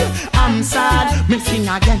why I'm sad. Me sing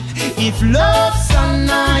again, if love's so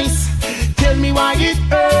nice, tell me why it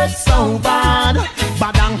hurts so bad.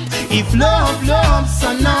 Badang, if love's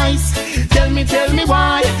so nice, tell me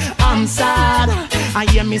why I'm sad. I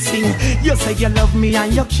hear me sing, you say you love me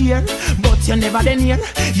and you care, but you never then near.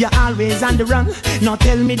 You're always on the run. Now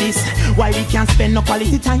tell me this, why we can't spend no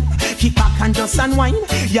quality time? Kick back and just unwind.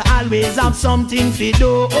 You always have something to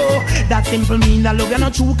do. That simple mean that love you're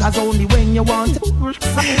not true, cause only when you want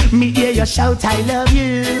to. Me hear you shout I love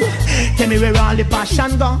you. Tell me where all the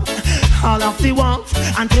passion gone, all of the warmth,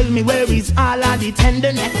 and tell me where is all of the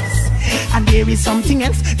tenderness. And there is something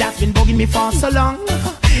else that's been bugging me for so long.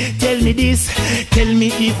 Tell me this, tell me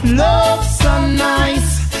if love's so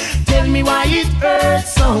nice, tell me why it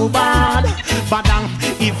hurts so bad. Badang,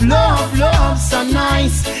 if love's so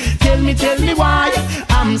nice, tell me why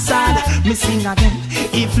I'm sad. Me sing again,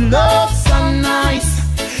 if love's so nice,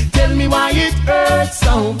 tell me why it hurts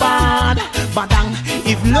so bad. Badang,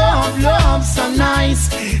 if love's so nice,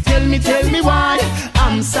 tell me why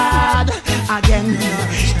I'm sad again.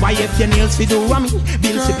 Why if your nails fi do a me,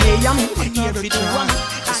 bills fi pay a me, ear fi do a me.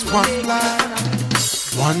 Just one night,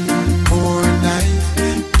 one more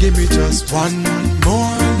night. Give me just one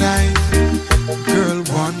more night, girl,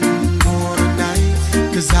 one more night.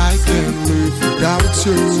 Cause I can't live without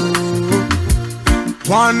you.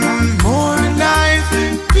 One more night,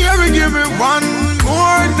 baby, give me one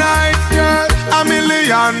more night, girl. A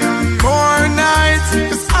million more nights,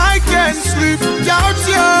 cause I can't sleep without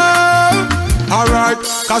you. Alright,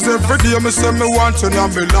 cause every day me say me want you in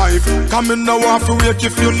my life. Come in now off to wake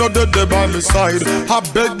if you know that they by my side. I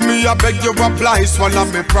beg you apply, swallow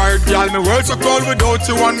me pride, girl. Me words so cold without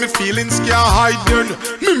you and me feelings can't hide. Then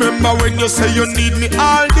remember when you say you need me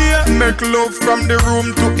all day. Make love from the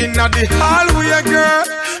room to inna the hallway, girl.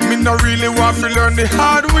 Me no really want to learn the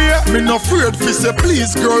hard way. Me no afraid to say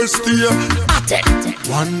please, girl, stay.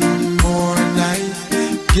 One more night,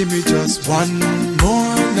 give me just one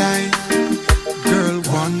more night. Girl,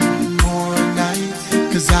 one more night,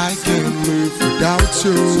 without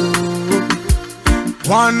you.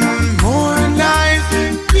 One more night,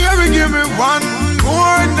 baby, give me one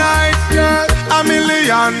more night, girl. A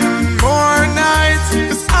million more nights,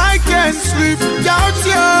 'cause I can't sleep without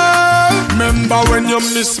you. Remember when you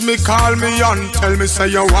miss me, call me and tell me say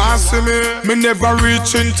you want see me. Me never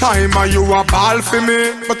reach in time and you a ball for me.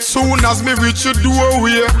 But soon as me reach your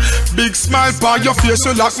doorway, big smile by your face,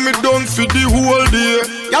 you lock me down for the whole day.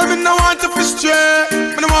 Y'all me no want to be stray,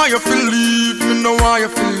 me no want you to leave, me no want you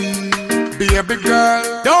to leave. Baby girl,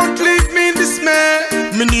 don't leave me in dismay.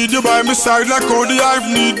 Me need you by my side like how the hive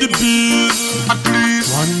need the bees. At least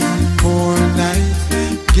one more night,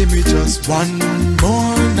 give me just one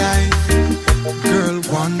more night. Girl,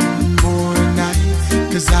 one more night,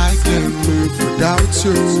 'cause I can't live without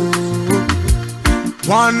you.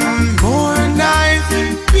 One more night,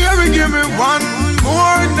 baby, give me one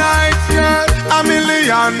more night, girl. A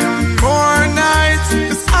million more nights,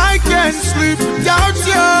 'cause I can't sleep without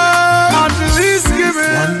you. At least give me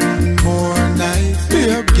one more night,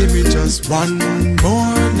 babe, give me just one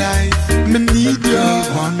more night. Me need you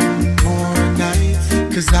one more night,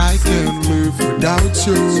 'cause I can't live without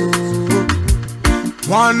you.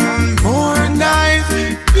 One more night,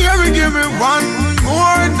 baby, give me one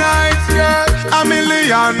more night, girl. A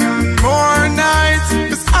million more nights,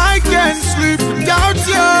 'cause I can't sleep without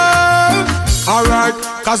you. Alright,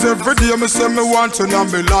 'cause every day me say me want you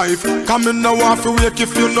in my life. Come in now off you wake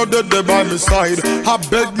if you know the day by my side. I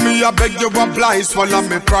beg you oblige, swallow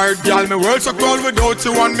me pride, girl. Me world so cold without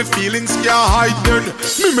you and me feelings can't hide then.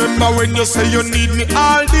 Remember when you say you need me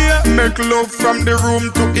all day. Make love from the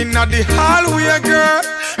room to inna the hallway, girl.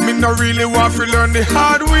 Me no really want to learn the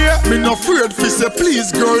hard way. Me no afraid fi say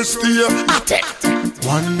please, girl, stay at it.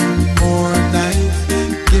 One more night,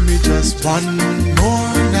 give me just one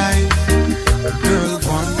more night. Girl,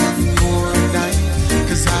 one more night,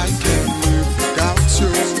 'cause I can't live without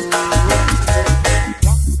you.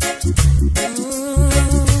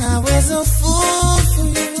 I was a fool for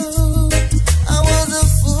you. I was a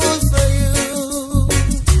fool for you.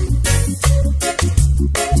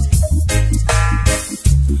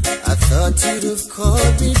 I thought you'd have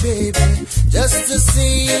called me, baby, just to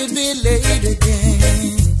see you'd be late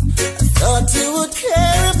again. I thought you would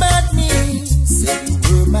care about me, said you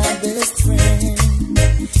were my best friend.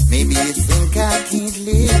 Maybe you think I can't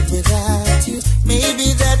live without you. Maybe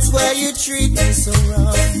that's why you treat me so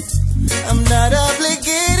wrong. I'm not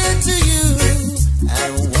obligated to you. I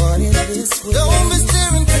don't want it this way. Don't be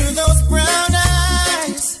staring through those brown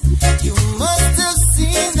eyes. You must have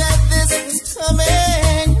seen that this was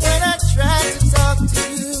coming. When I tried to talk to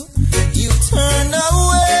you, you turned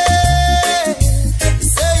away. You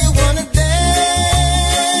say you wanna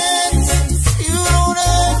dance. You don't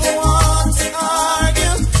ever want to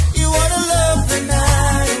argue. You wanna love the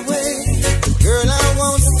night away. Girl, I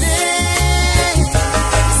won't stay. You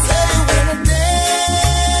say you wanna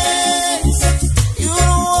dance. You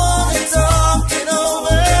don't wanna talk it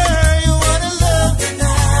over. You wanna love the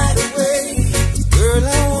night away. Girl,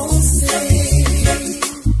 I won't stay.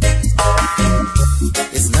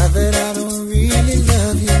 It's not that I don't really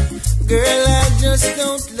love you. Girl, I just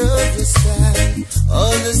don't love your style.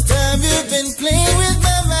 All this time you've been playing with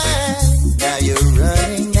my mind. Now you're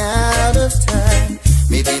running out of time.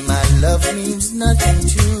 Maybe my love means nothing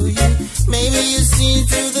to you. Maybe you see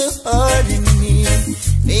through the heart in me.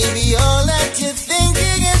 Maybe all that you're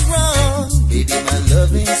thinking is wrong. Maybe my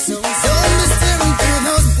love ain't so strong. Don't be staring through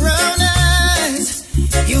those brown eyes.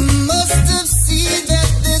 You must have seen that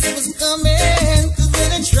this was coming. 'Cause when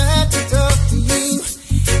I tried to talk to you,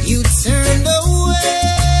 you turned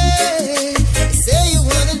away. Say you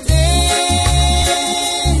wanna dance.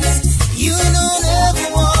 You don't ever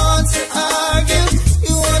want to argue.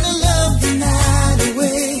 You wanna love the night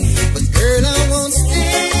away. But girl, I won't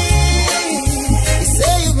stay.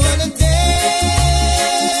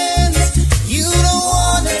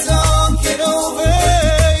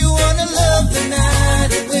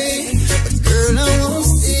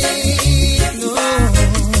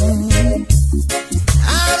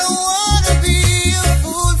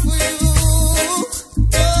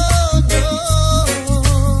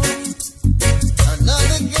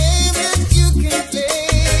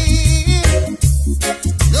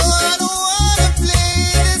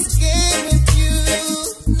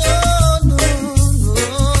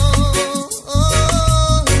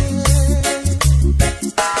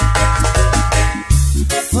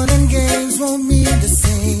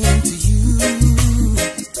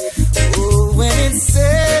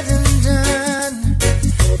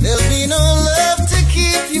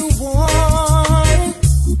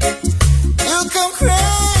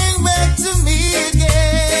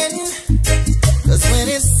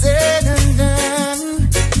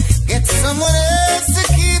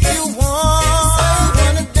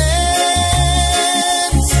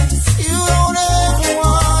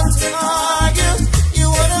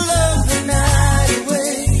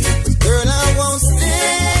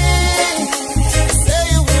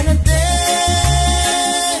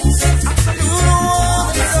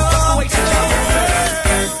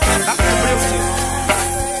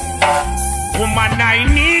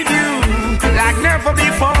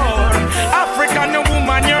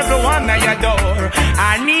 adore.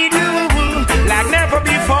 I need you like never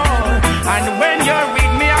before. And when you're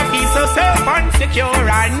with me, I feel so safe and secure.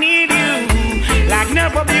 I need you like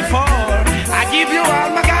never before. I give you all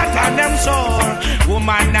my God and I'm sure.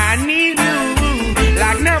 Woman, I need you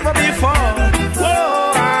like never before. Whoa.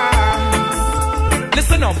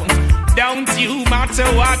 Listen up. Don't you matter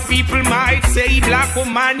what people might say, black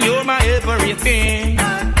woman, you're my everything.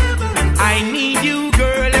 I need you,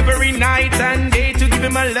 girl, every night and day to give me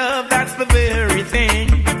my love, that's the very thing.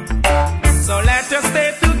 So let us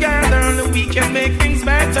stay together and we can make things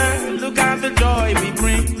better. Look at the joy we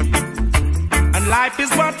bring. And life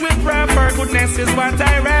is what we prefer, goodness is what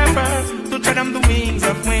I refer, to turn on the wings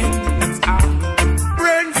of winds.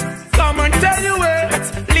 Friends, come and tell you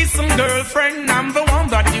it. Listen, girlfriend, I'm the one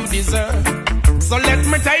that you deserve. So let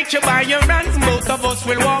me take you by your hands, both of us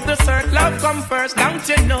will walk the circle. Love come first, don't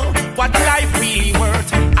you know what life really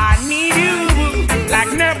worth? I need you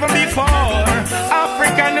like never before.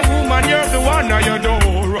 African woman, you're the one I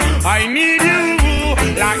adore. I need you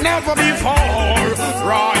like never before.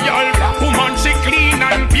 Royal black woman, she clean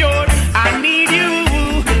and pure. I need you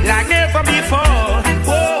like never before.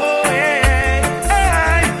 Oh, hey,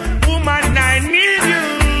 hey, woman, I need you.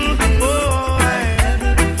 Oh, hey,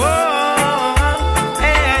 oh,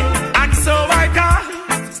 hey. And so I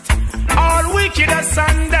cast all wicked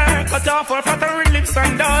asunder, cut off her flattering lips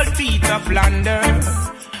and all teeth of plunder.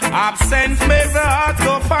 Absence made the heart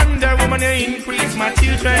go fonder. Woman, you increase my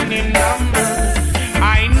children in number.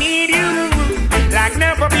 I need you like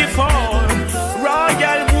never before.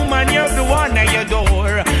 Royal woman, you're the one I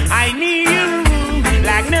adore. I need you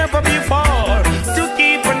like never before. To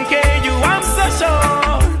keep and care you, I'm so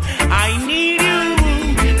sure. I need you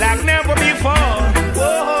like never before.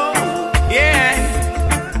 Whoa, yeah.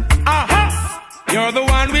 You're the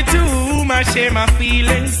one with whom I share my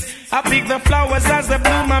feelings. I pick the flowers as they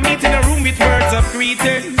bloom. I meet in a room with words of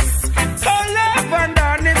greetings. Oh, love and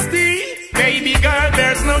honesty, baby girl,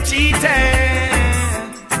 there's no cheating.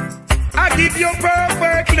 I give you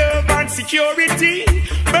perfect love and security.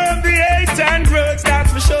 Burn the hate and grudge,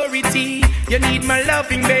 that's for surety. You need my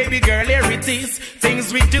loving, baby girl, here it is.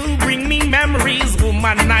 Things we do bring me memories.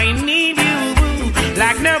 Woman, I need you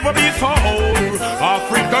like never before.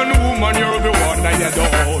 African woman, you're the one I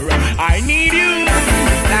adore. I need you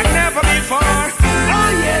like never before. Oh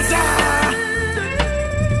yes,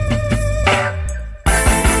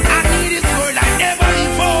 I need this girl like never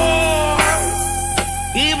before.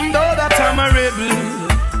 Even though that I'm a rebel,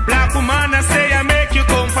 black woman, I say I make you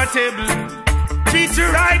comfortable. Treat you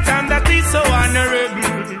right and that is so honorable.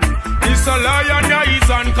 This a lion that is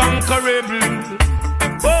unconquerable.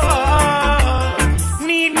 Oh,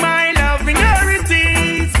 need my loving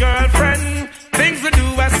heritage, girlfriend. Things we do,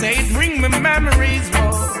 I say, bring me memories.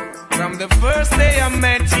 Whoa. From the first day I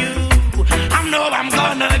met you, I know I'm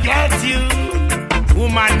gonna get you.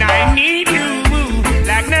 Woman, I need you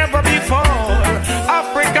like never before.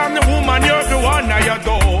 African woman, you're the one I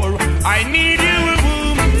adore. I need you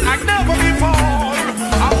like never before.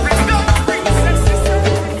 African princess.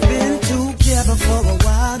 Been together for a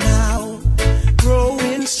while now,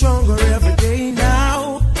 growing stronger every day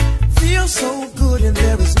now. Feel so good and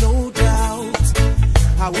there is no doubt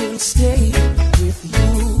I will stay with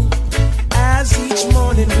you. As each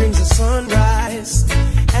morning brings a sunrise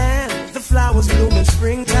and the flowers bloom in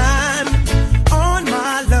springtime, on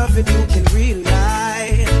my loving you can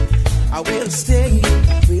rely. I will stay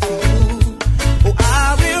with you. Oh,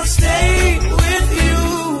 I will stay with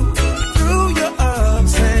you through your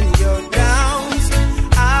ups and your downs.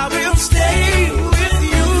 I will stay with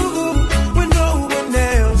you when no one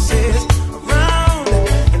else is around.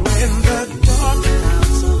 And when the dark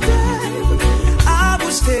clouds arrive, I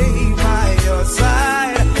will stay by your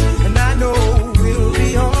side. And I know we'll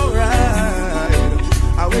be alright.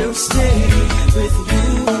 I will stay with you.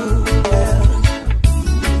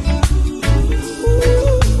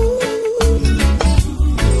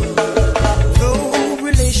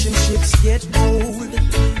 Get old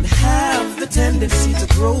and have the tendency to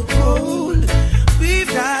grow cold, we've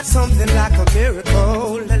got something like a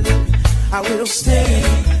miracle. I will stay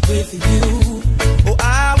with you. Oh,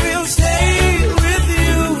 I will stay with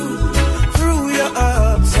you through your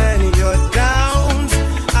ups and your downs.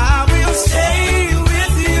 I will stay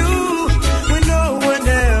with you when no one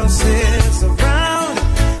else is around.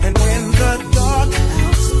 And when the dark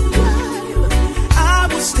clouds arrive, I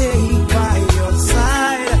will stay by your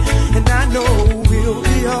side. And I know we'll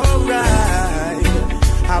be alright.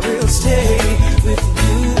 I will stay with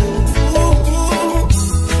you. Ooh,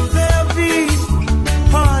 there'll be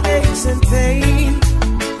heartaches and pain,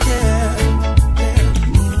 yeah.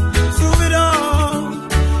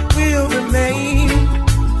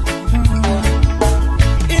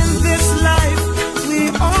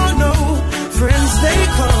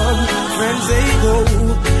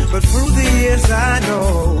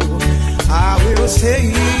 stay.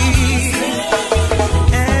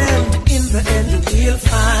 And in the end we'll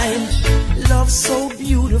find love so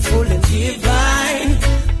beautiful and divine.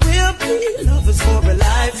 We'll be lovers for a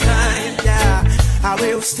lifetime. Yeah, I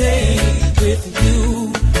will stay with you.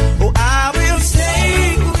 Oh, I will stay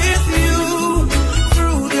with you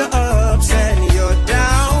through the ups and your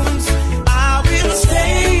downs. I will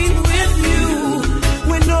stay with you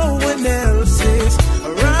when no one else is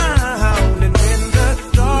around. And when the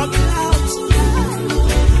dark clouds come,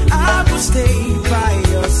 I will stay by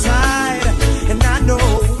your side. And I know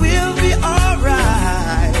we'll be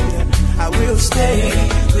alright. I will stay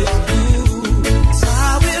with you. So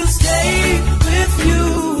I will stay with you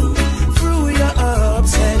through your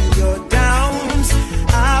ups and your downs.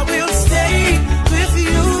 I will stay with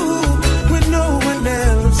you when no one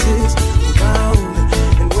else is around.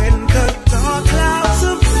 And when the dark clouds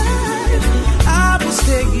arrive, I will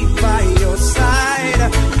stay by your side.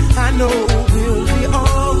 I know we'll be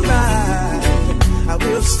alright. I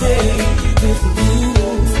will stay with you.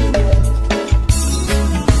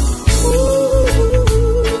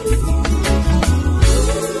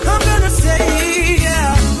 I'm gonna stay,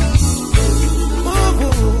 yeah.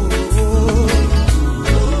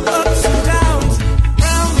 Ups and downs,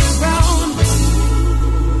 round and round.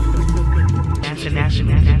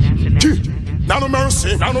 Now no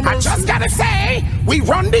mercy, now no mercy. I just gotta say, we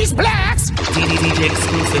run these blacks. DJ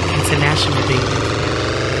exclusive international baby.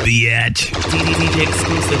 Bitch. DJ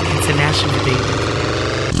exclusive international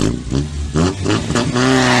baby.